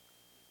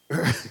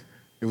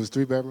 It was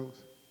 3 bedrooms?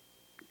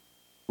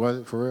 Was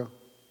it, for real?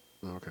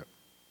 Oh, okay.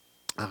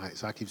 All right,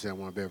 so I keep saying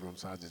 1 bedroom,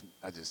 so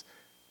I just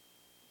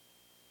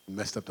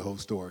messed up the whole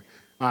story.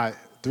 All right,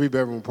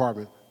 3-bedroom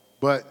apartment.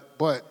 But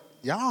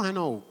y'all don't have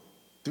no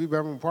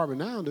 3-bedroom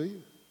apartment now, do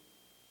you?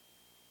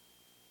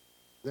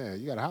 Yeah,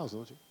 you got a house,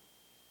 don't you?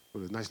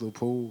 With a nice little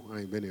pool. I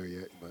ain't been there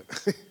yet,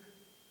 but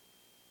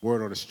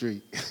word on the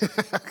street.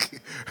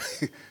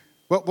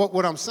 But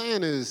what I'm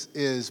saying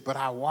is, but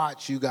I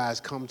watch you guys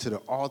come to the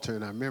altar,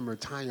 and I remember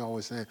Tanya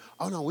always saying,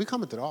 oh, no, we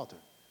coming to the altar.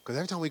 Because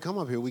every time we come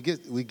up here, we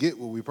get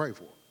what we pray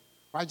for.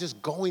 Right?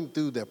 Just going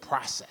through the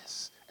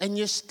process. And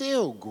you're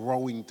still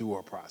growing through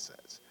a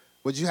process.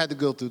 But you had to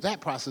go through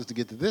that process to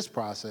get to this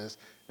process,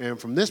 and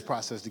from this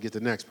process to get to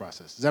the next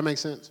process. Does that make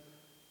sense?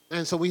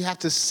 And so we have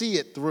to see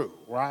it through,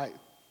 right?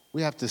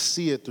 We have to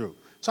see it through.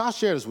 So I'll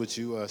share this with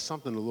you,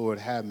 something the Lord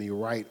had me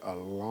write a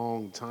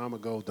long time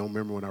ago. Don't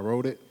remember when I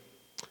wrote it,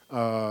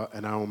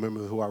 and I don't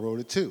remember who I wrote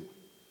it to.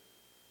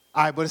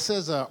 All right, but it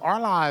says our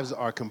lives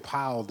are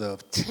compiled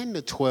of 10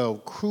 to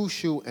 12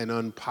 crucial and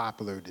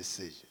unpopular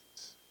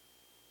decisions,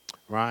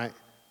 right?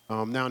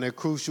 Now, they're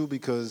crucial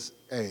because,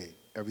 hey,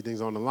 everything's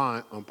on the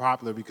line.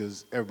 Unpopular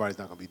because everybody's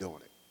not going to be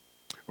doing it,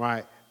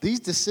 right? These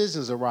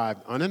decisions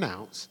arrived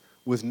unannounced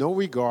with no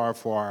regard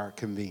for our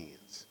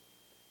convenience.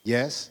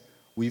 Yes,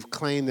 we've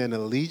claimed an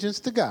allegiance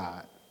to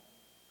God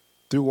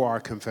through our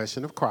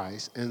confession of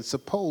Christ and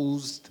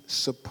supposed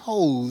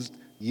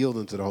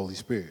yielding to the Holy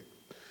Spirit.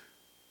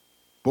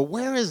 But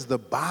where is the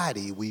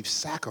body we've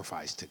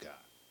sacrificed to God?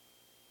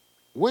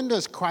 When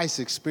does Christ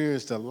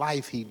experience the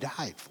life he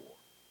died for?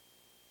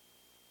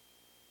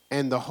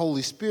 And the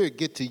Holy Spirit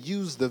get to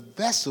use the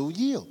vessel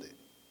yielded?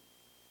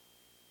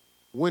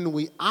 When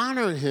we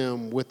honor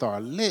him with our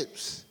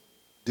lips,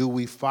 do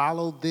we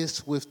follow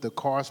this with the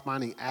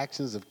corresponding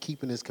actions of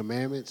keeping his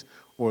commandments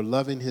or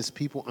loving his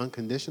people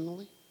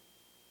unconditionally?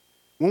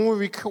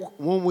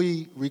 When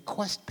we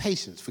request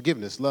patience,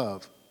 forgiveness,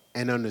 love,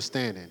 and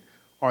understanding,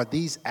 are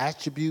these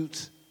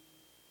attributes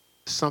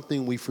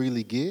something we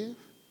freely give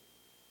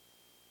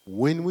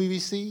when we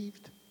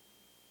received?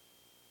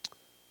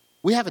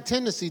 We have a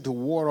tendency to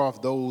ward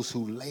off those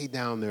who lay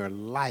down their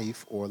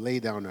life or lay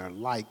down their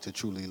like to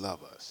truly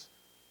love us,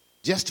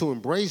 just to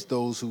embrace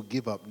those who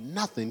give up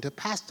nothing to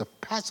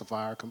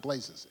pacify our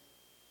complacency.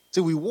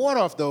 See, we ward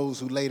off those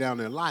who lay down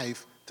their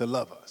life to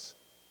love us,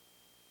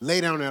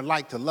 lay down their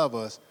like to love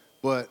us,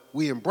 but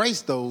we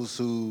embrace those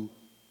who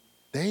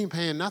they ain't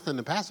paying nothing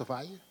to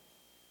pacify you.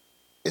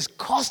 It's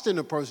costing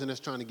the person that's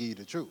trying to give you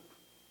the truth,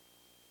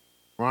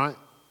 right?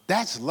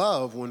 That's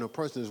love when a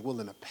person is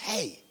willing to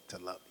pay to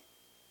love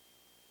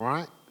you,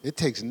 right? It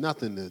takes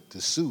nothing to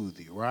soothe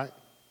you, right?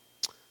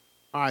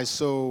 All right,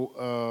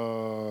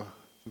 so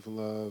truth and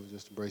love,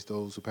 just embrace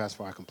those who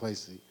pacify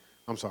complacency.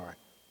 I'm sorry.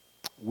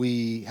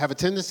 We have a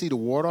tendency to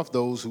ward off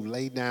those who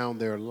lay down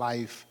their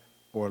life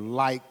or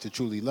like to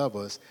truly love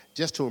us,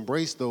 just to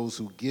embrace those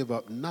who give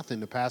up nothing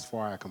to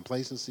pacify our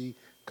complacency,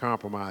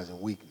 compromise,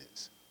 and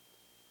weakness.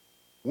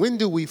 When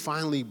do we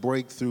finally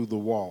break through the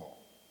wall,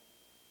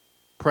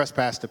 press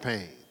past the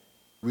pain,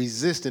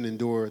 resist and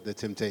endure the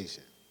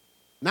temptation?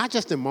 Not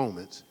just in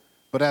moments,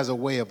 but as a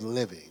way of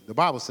living. The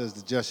Bible says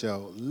the just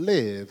shall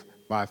live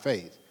by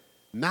faith,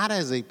 not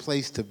as a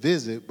place to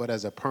visit, but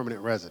as a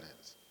permanent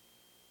residence.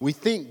 We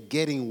think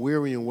getting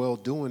weary and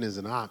well-doing is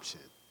an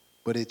option,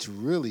 but it's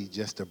really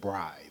just a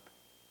bribe.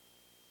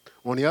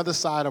 On the other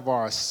side of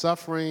our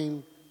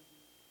suffering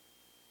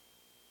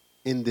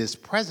in this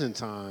present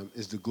time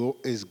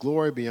is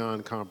glory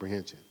beyond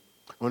comprehension.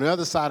 On the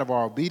other side of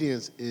our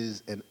obedience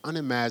is an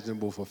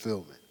unimaginable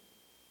fulfillment.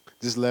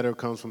 This letter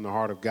comes from the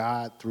heart of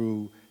God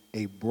through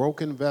a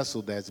broken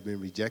vessel that's been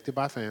rejected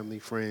by family,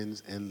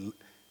 friends, and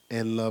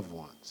loved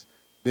ones,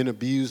 been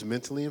abused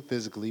mentally and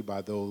physically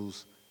by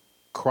those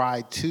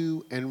cried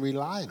to and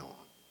relied on,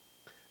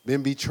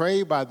 been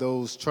betrayed by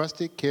those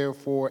trusted, cared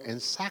for,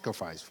 and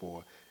sacrificed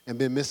for, and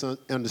been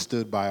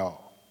misunderstood by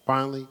all.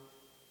 Finally,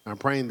 I'm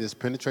praying this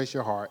penetrates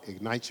your heart,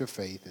 ignites your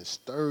faith, and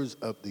stirs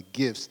up the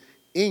gifts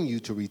in you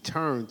to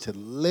return to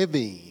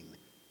living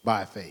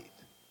by faith.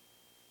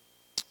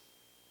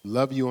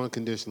 Love you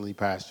unconditionally,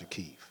 Pastor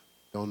Keith.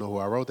 Don't know who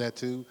I wrote that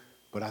to,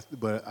 but I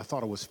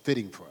thought it was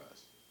fitting for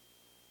us.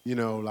 You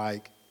know,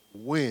 like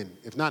when,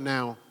 if not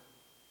now,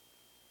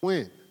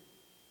 when?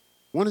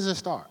 When does it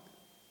start?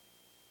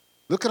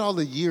 Look at all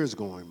the years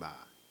going by.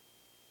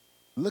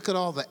 Look at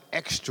all the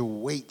extra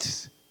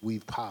weights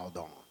we've piled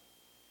on.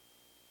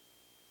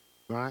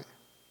 Right?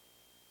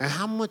 And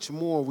how much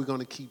more are we going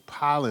to keep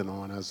piling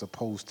on as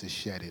opposed to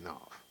shedding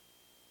off?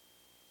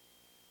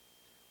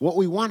 What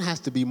we want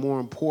has to be more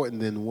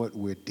important than what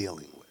we're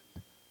dealing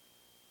with.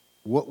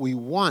 What we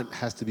want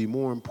has to be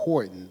more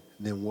important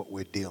than what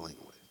we're dealing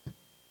with.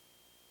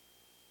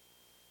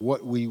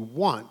 What we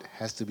want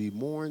has to be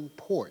more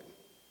important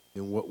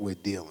than what we're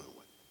dealing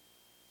with.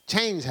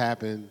 Change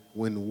happens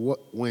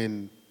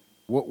when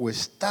what we're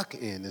stuck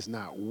in is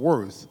not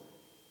worth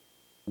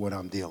what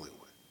I'm dealing with.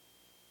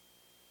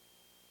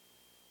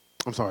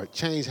 I'm sorry,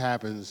 change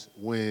happens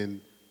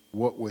when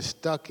what we're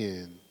stuck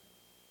in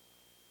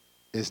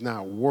is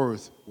not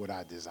worth what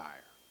I desire.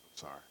 I'm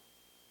sorry.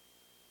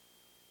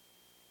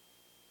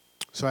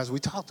 So as we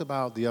talked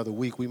about the other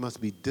week, we must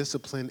be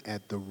disciplined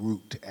at the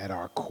root, at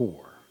our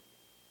core.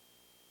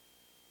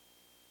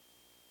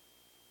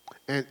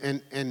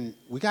 And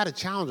we got to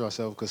challenge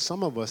ourselves because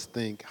some of us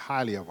think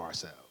highly of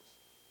ourselves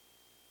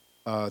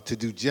to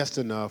do just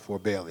enough or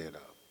barely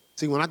enough.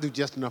 See, when I do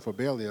just enough or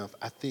barely enough,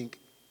 I think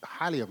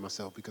highly of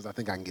myself because I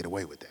think I can get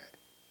away with that.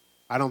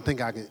 I don't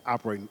think I can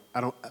operate,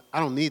 I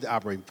don't need to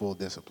operate in full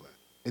discipline.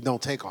 It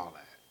don't take all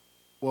that.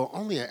 Well,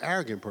 only an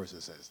arrogant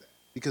person says that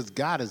because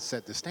God has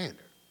set the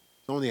standard.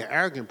 So only an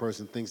arrogant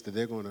person thinks that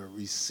they're going to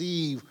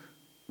receive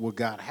what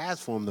God has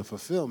for them, the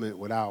fulfillment,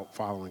 without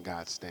following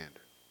God's standard.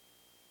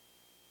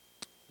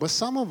 But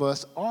some of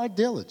us are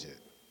diligent.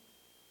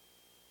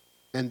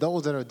 And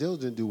those that are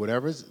diligent do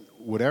whatever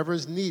whatever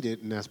is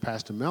needed, and as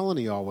Pastor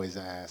Melanie always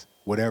asks,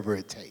 whatever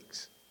it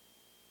takes.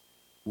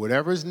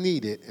 Whatever is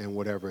needed and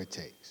whatever it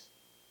takes.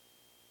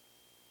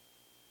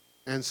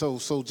 And so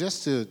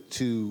just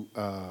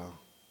I'll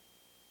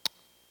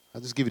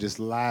just give you this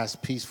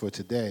last piece for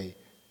today.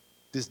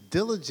 This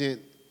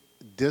diligent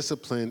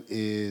discipline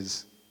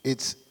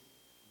it's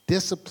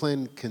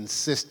discipline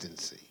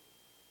consistency.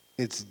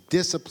 It's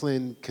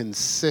discipline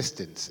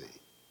consistency.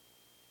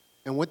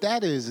 And what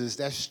that is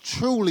that's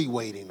truly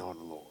waiting on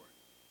the Lord.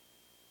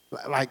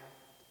 Like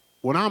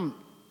when I'm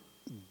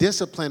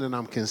disciplined and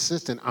I'm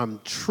consistent,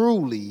 I'm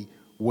truly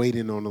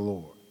waiting on the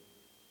Lord.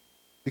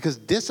 Because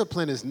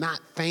discipline is not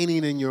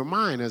feigning in your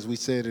mind, as we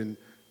said in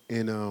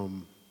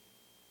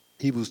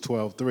Hebrews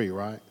 12:3,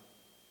 right?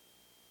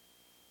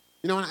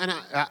 You know, and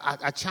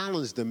I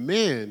challenge the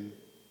men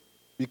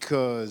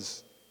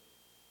because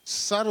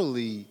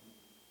subtly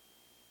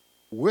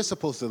we're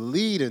supposed to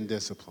lead in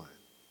discipline.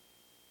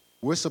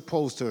 We're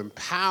supposed to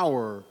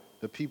empower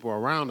the people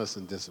around us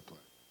in discipline.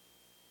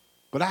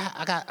 But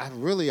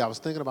I was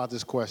thinking about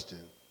this question.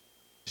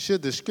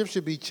 Should the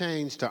scripture be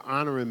changed to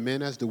honoring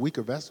men as the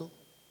weaker vessel?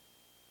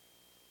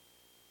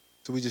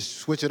 So we just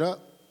switch it up?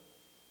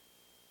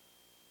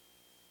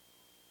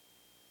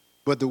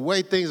 But the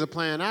way things are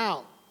playing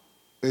out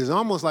is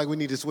almost like we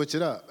need to switch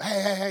it up.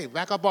 Hey,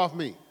 back up off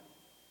me.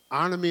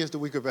 Honor me as the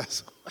weaker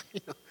vessel.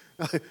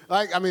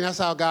 That's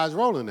how God's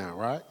rolling now,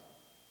 right?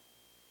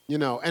 You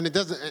know, and it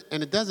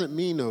doesn't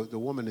mean the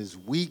woman is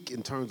weak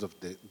in terms of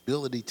the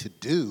ability to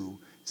do,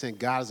 saying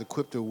God has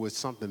equipped her with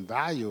something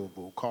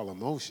valuable called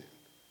emotion,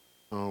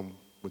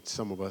 which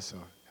some of us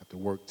have to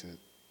work to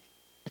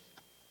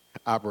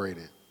operate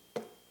in.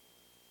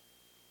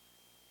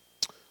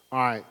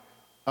 All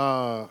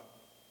right.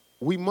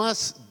 We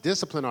must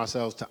discipline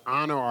ourselves to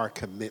honor our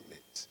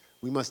commitments.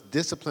 We must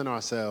discipline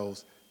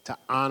ourselves to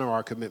honor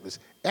our commitments.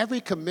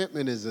 Every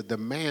commitment is a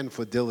demand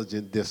for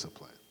diligent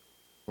discipline,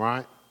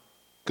 right?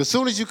 Because as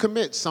soon as you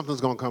commit, something's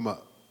going to come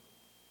up.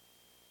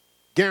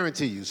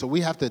 Guarantee you. So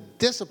we have to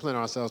discipline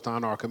ourselves to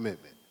honor our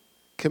commitment.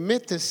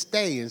 Commit to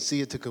stay and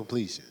see it to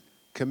completion.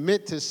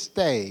 Commit to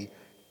stay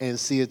and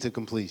see it to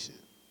completion.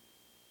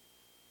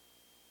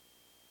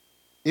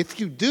 If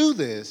you do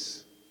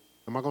this,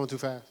 am I going too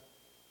fast?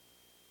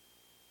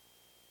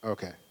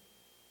 Okay.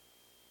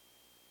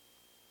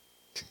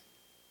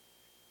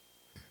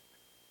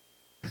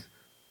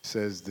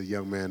 Says the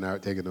young man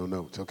not taking no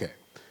notes. Okay.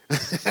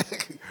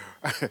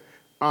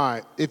 All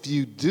right. If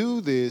you do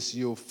this,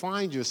 you'll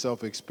find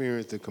yourself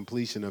experience the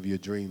completion of your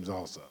dreams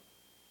also.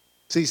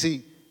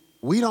 See,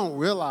 we don't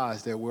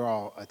realize that we're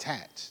all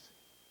attached.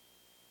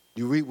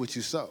 You reap what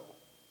you sow.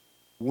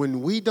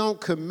 When we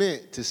don't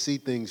commit to see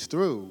things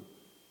through,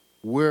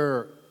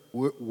 we're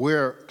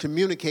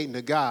communicating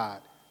to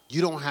God,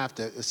 you don't have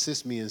to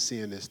assist me in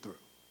seeing this through.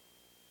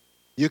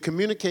 You're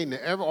communicating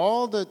to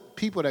all the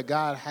people that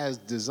God has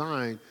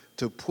designed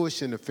to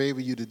push and to favor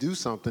you to do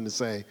something, to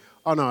say,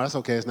 oh, no, that's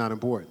okay, it's not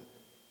important.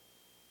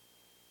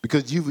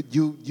 Because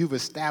you've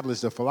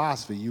established a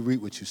philosophy, you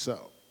reap what you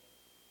sow.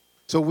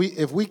 So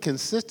if we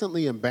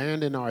consistently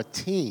abandon our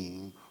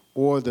team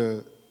or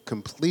the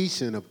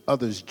completion of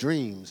others'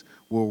 dreams,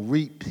 we'll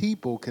reap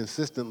people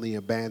consistently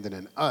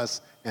abandoning us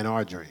and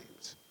our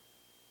dreams.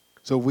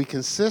 So if we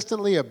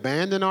consistently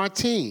abandon our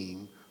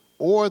team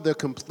or the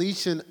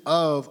completion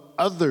of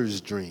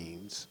others'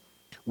 dreams,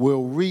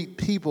 we'll reap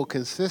people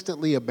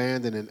consistently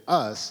abandoning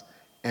us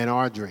and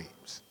our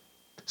dreams.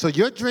 So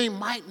your dream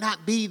might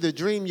not be the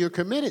dream you're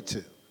committed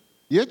to.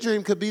 Your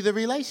dream could be the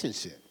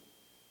relationship.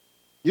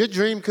 Your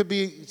dream could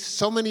be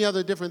so many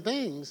other different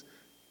things,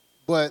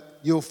 but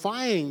you'll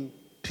find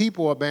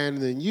people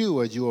abandoning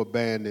you as you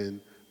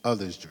abandon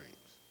others' dreams.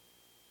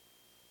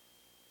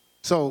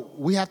 So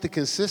we have to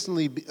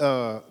consistently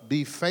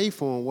be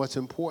faithful in what's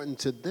important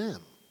to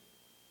them.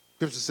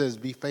 Scripture says,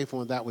 be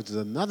faithful in that which is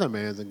another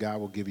man's, and God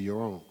will give you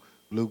your own.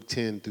 Luke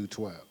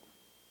 10-12.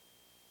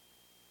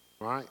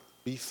 Right?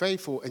 Be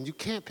faithful, and you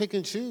can't pick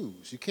and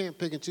choose. You can't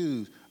pick and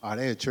choose. Oh,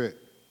 they're a trick.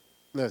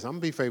 Listen, I'm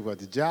going to be faithful at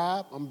the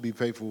job. I'm going to be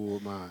faithful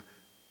with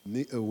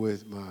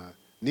my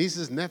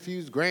nieces,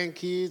 nephews,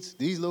 grandkids,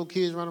 these little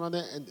kids running around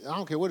there. And I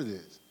don't care what it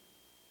is.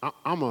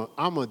 I'm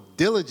a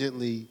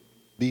diligently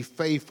be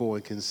faithful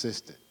and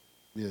consistent,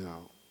 you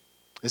know.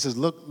 It says,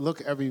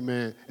 look every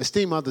man,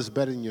 esteem others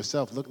better than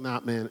yourself. Look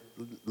not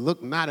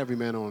every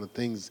man on the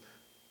things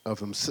of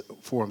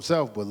for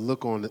himself, but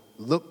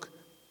look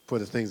for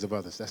the things of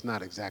others. That's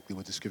not exactly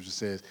what the scripture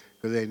says,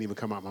 because it didn't even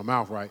come out my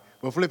mouth right.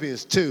 But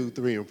Philippians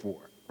 2:3-4,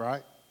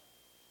 right?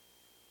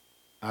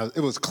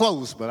 It was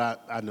close,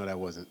 but I know that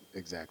wasn't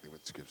exactly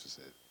what the scripture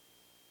said.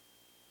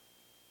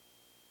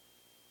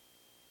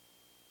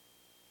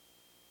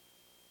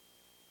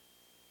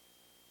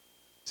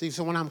 See,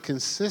 so when I'm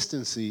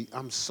consistency,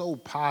 I'm so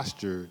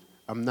postured,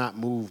 I'm not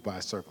moved by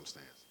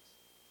circumstances.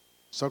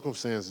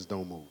 Circumstances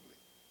don't move me.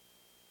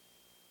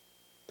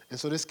 And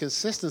so this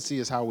consistency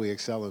is how we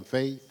excel in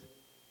faith.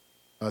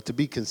 To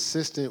be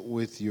consistent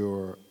with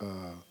your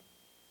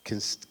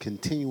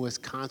continuous,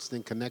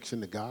 constant connection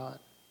to God,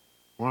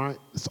 right?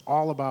 It's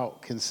all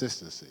about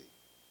consistency.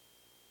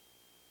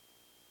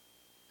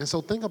 And so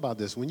think about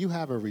this. When you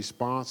have a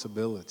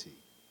responsibility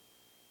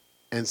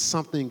and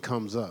something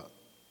comes up,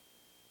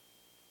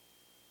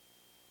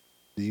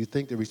 do you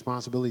think the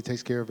responsibility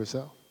takes care of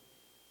itself?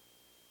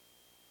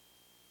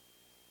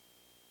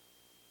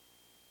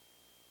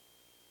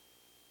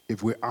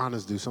 If we're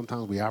honest, do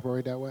sometimes we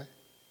operate that way?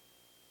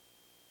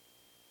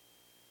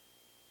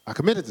 I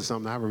committed to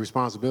something, I have a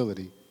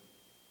responsibility.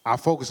 I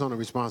focus on the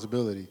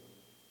responsibility.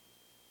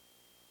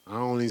 I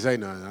don't even say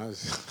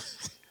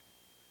nothing.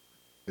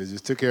 It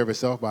just took care of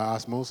itself by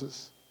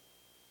osmosis.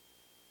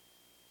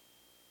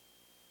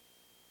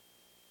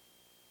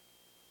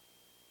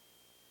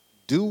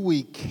 Do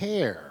we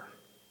care?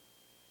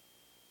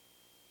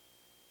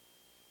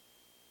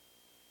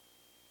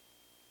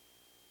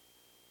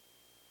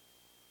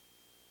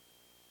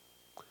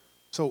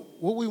 So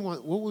what we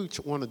want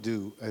to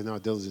do in our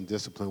diligent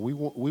discipline, we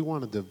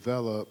want to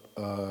develop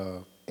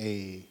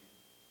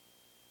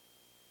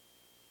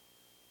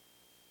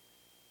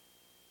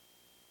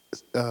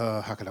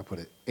how can I put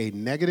it? A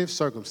negative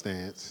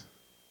circumstance,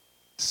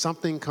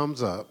 something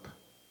comes up,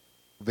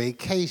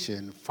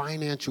 vacation,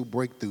 financial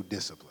breakthrough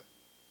discipline.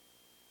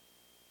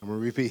 I'm going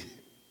to repeat.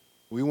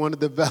 We want to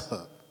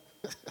develop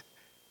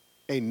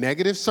a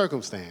negative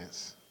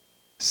circumstance,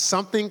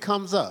 something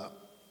comes up,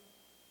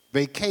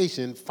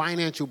 vacation,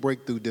 financial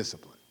breakthrough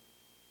discipline.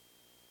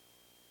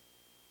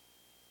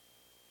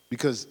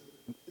 Because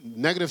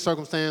negative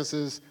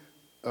circumstances,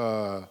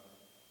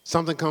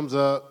 something comes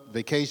up,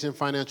 vacation,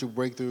 financial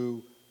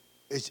breakthrough,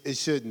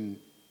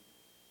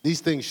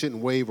 these things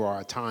shouldn't waver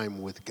our time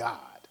with God.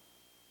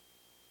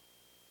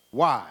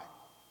 Why?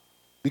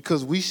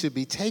 Because we should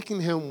be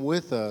taking him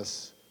with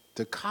us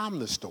to calm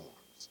the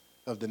storms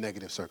of the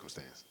negative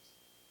circumstances.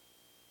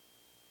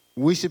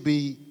 We should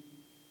be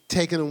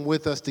taking him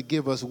with us to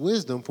give us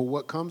wisdom for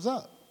what comes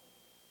up.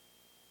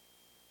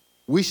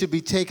 We should be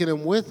taking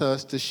him with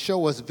us to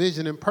show us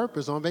vision and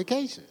purpose on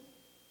vacation.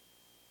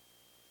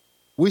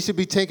 We should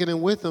be taking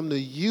him with him to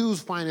use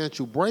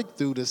financial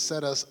breakthrough to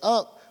set us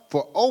up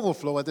for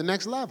overflow at the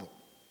next level.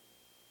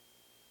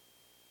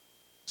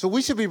 So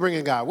we should be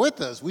bringing God with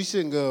us. We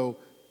shouldn't go,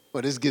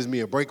 well, this gives me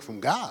a break from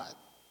God.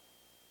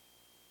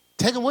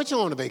 Take him with you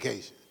on a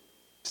vacation.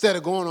 Instead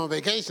of going on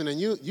vacation and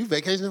you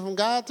vacationing from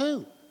God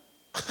too.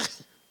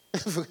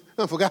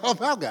 I forgot all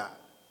about God.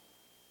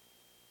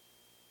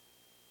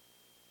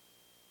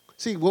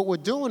 See, what we're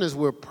doing is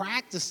we're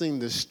practicing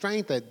the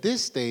strength at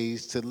this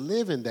stage to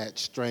live in that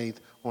strength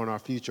on our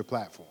future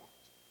platforms.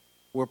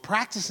 We're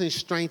practicing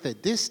strength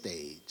at this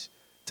stage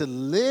to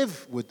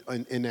live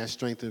in that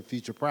strength in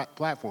future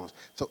platforms.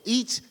 So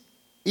each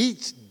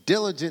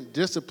diligent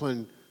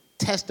discipline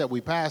test that we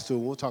pass through,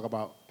 and we'll talk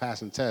about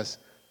passing tests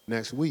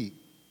next week,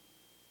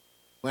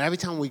 but every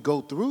time we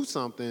go through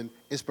something,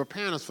 it's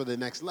preparing us for the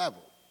next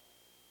level.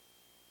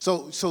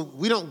 So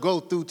we don't go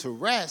through to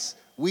rest.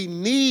 We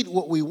need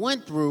what we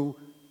went through.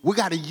 We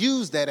got to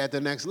use that at the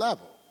next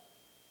level.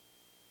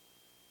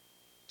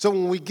 So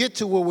when we get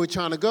to where we're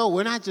trying to go,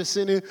 we're not just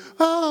sitting there,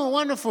 oh,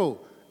 wonderful.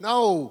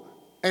 No,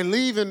 and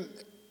we're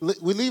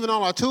leaving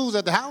all our tools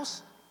at the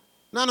house.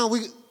 No,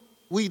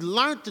 we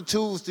learned the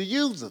tools to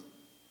use them.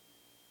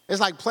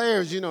 It's like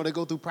players, they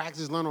go through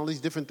practice, learn all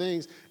these different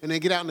things, and they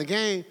get out in the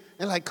game,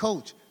 and like,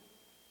 coach,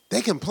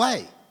 they can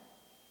play.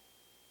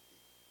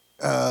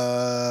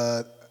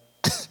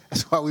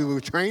 That's why we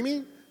were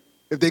training.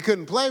 If they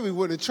couldn't play, we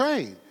wouldn't have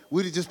trained.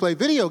 We'd have just played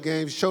video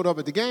games, showed up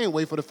at the game,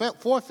 wait for the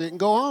forfeit, and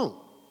go home.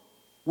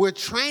 We're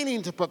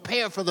training to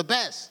prepare for the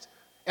best.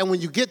 And when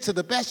you get to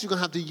the best, you're going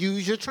to have to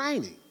use your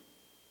training.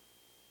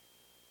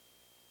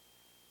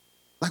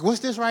 Like, what's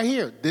this right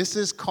here? This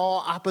is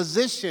called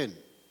opposition.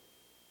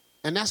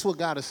 And that's what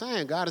God is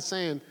saying. God is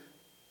saying,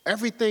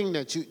 everything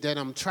that you're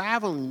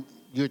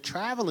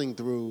traveling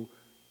through,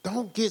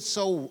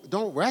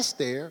 don't rest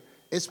there.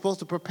 It's supposed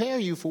to prepare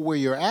you for where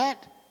you're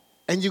at,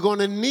 and you're going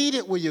to need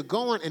it where you're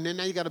going, and then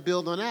now you got to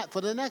build on that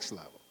for the next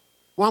level.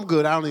 Well, I'm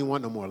good. I don't even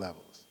want no more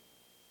levels.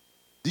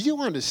 Do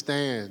you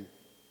understand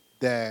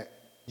that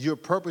your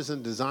purpose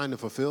and design to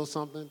fulfill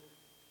something,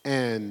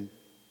 and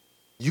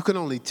you can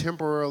only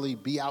temporarily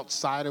be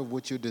outside of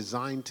what you're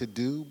designed to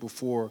do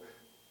before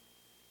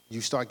you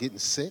start getting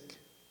sick,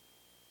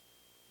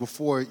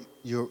 before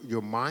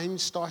your mind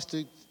starts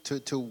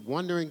to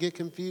wonder and get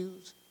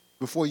confused,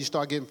 before you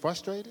start getting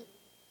frustrated?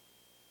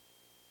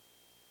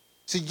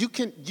 So you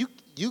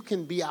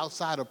can be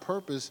outside of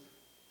purpose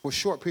for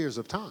short periods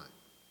of time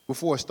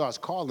before it starts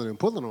calling and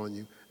pulling on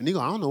you. And you go,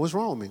 I don't know what's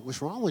wrong with me.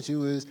 What's wrong with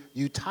you is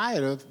you're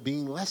tired of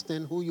being less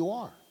than who you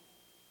are.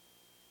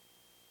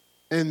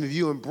 And if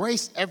you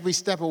embrace every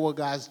step of what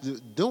God's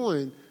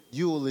doing,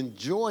 you will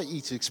enjoy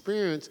each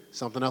experience,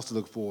 something else to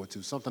look forward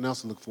to, something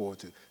else to look forward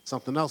to,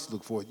 something else to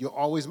look forward to. You're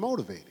always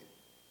motivated.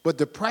 But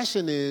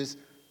depression is,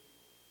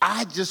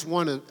 I don't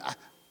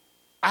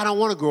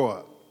want to grow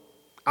up.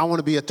 I want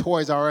to be a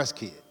Toys R Us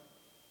kid.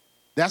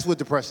 That's what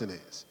depression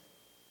is.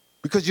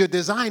 Because you're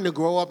designed to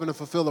grow up and to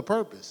fulfill a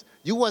purpose.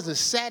 You wasn't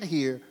sat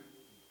here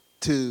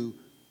to,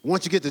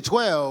 once you get to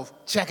 12,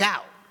 check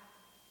out.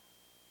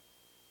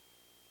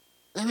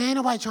 I mean, ain't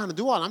nobody trying to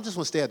do all that. I'm just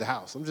going to stay at the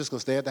house. I'm just going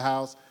to stay at the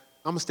house.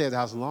 I'm going to stay at the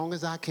house as long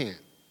as I can.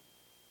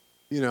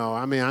 You know,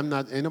 I mean,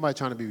 ain't nobody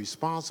trying to be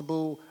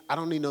responsible. I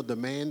don't need no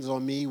demands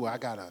on me where I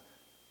got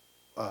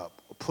to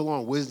pull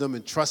on wisdom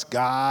and trust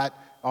God.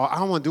 I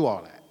don't want to do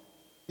all that.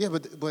 Yeah,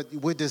 but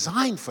we're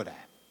designed for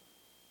that.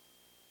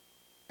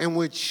 And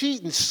we're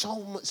cheating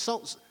some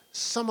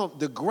of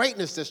the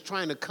greatness that's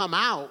trying to come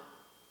out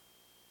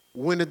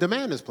when the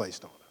demand is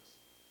placed on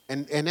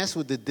us. And that's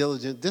what the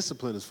diligent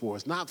discipline is for.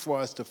 It's not for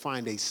us to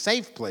find a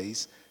safe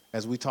place,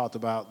 as we talked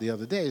about the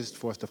other day. It's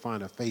for us to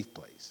find a faith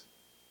place.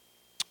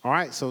 All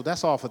right, so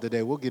that's all for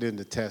today. We'll get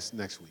into tests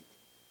next week.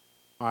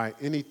 All right,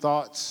 any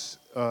thoughts,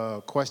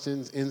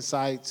 questions,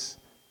 insights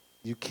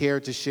you care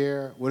to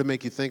share? What did it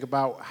make you think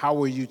about? How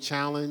were you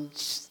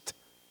challenged?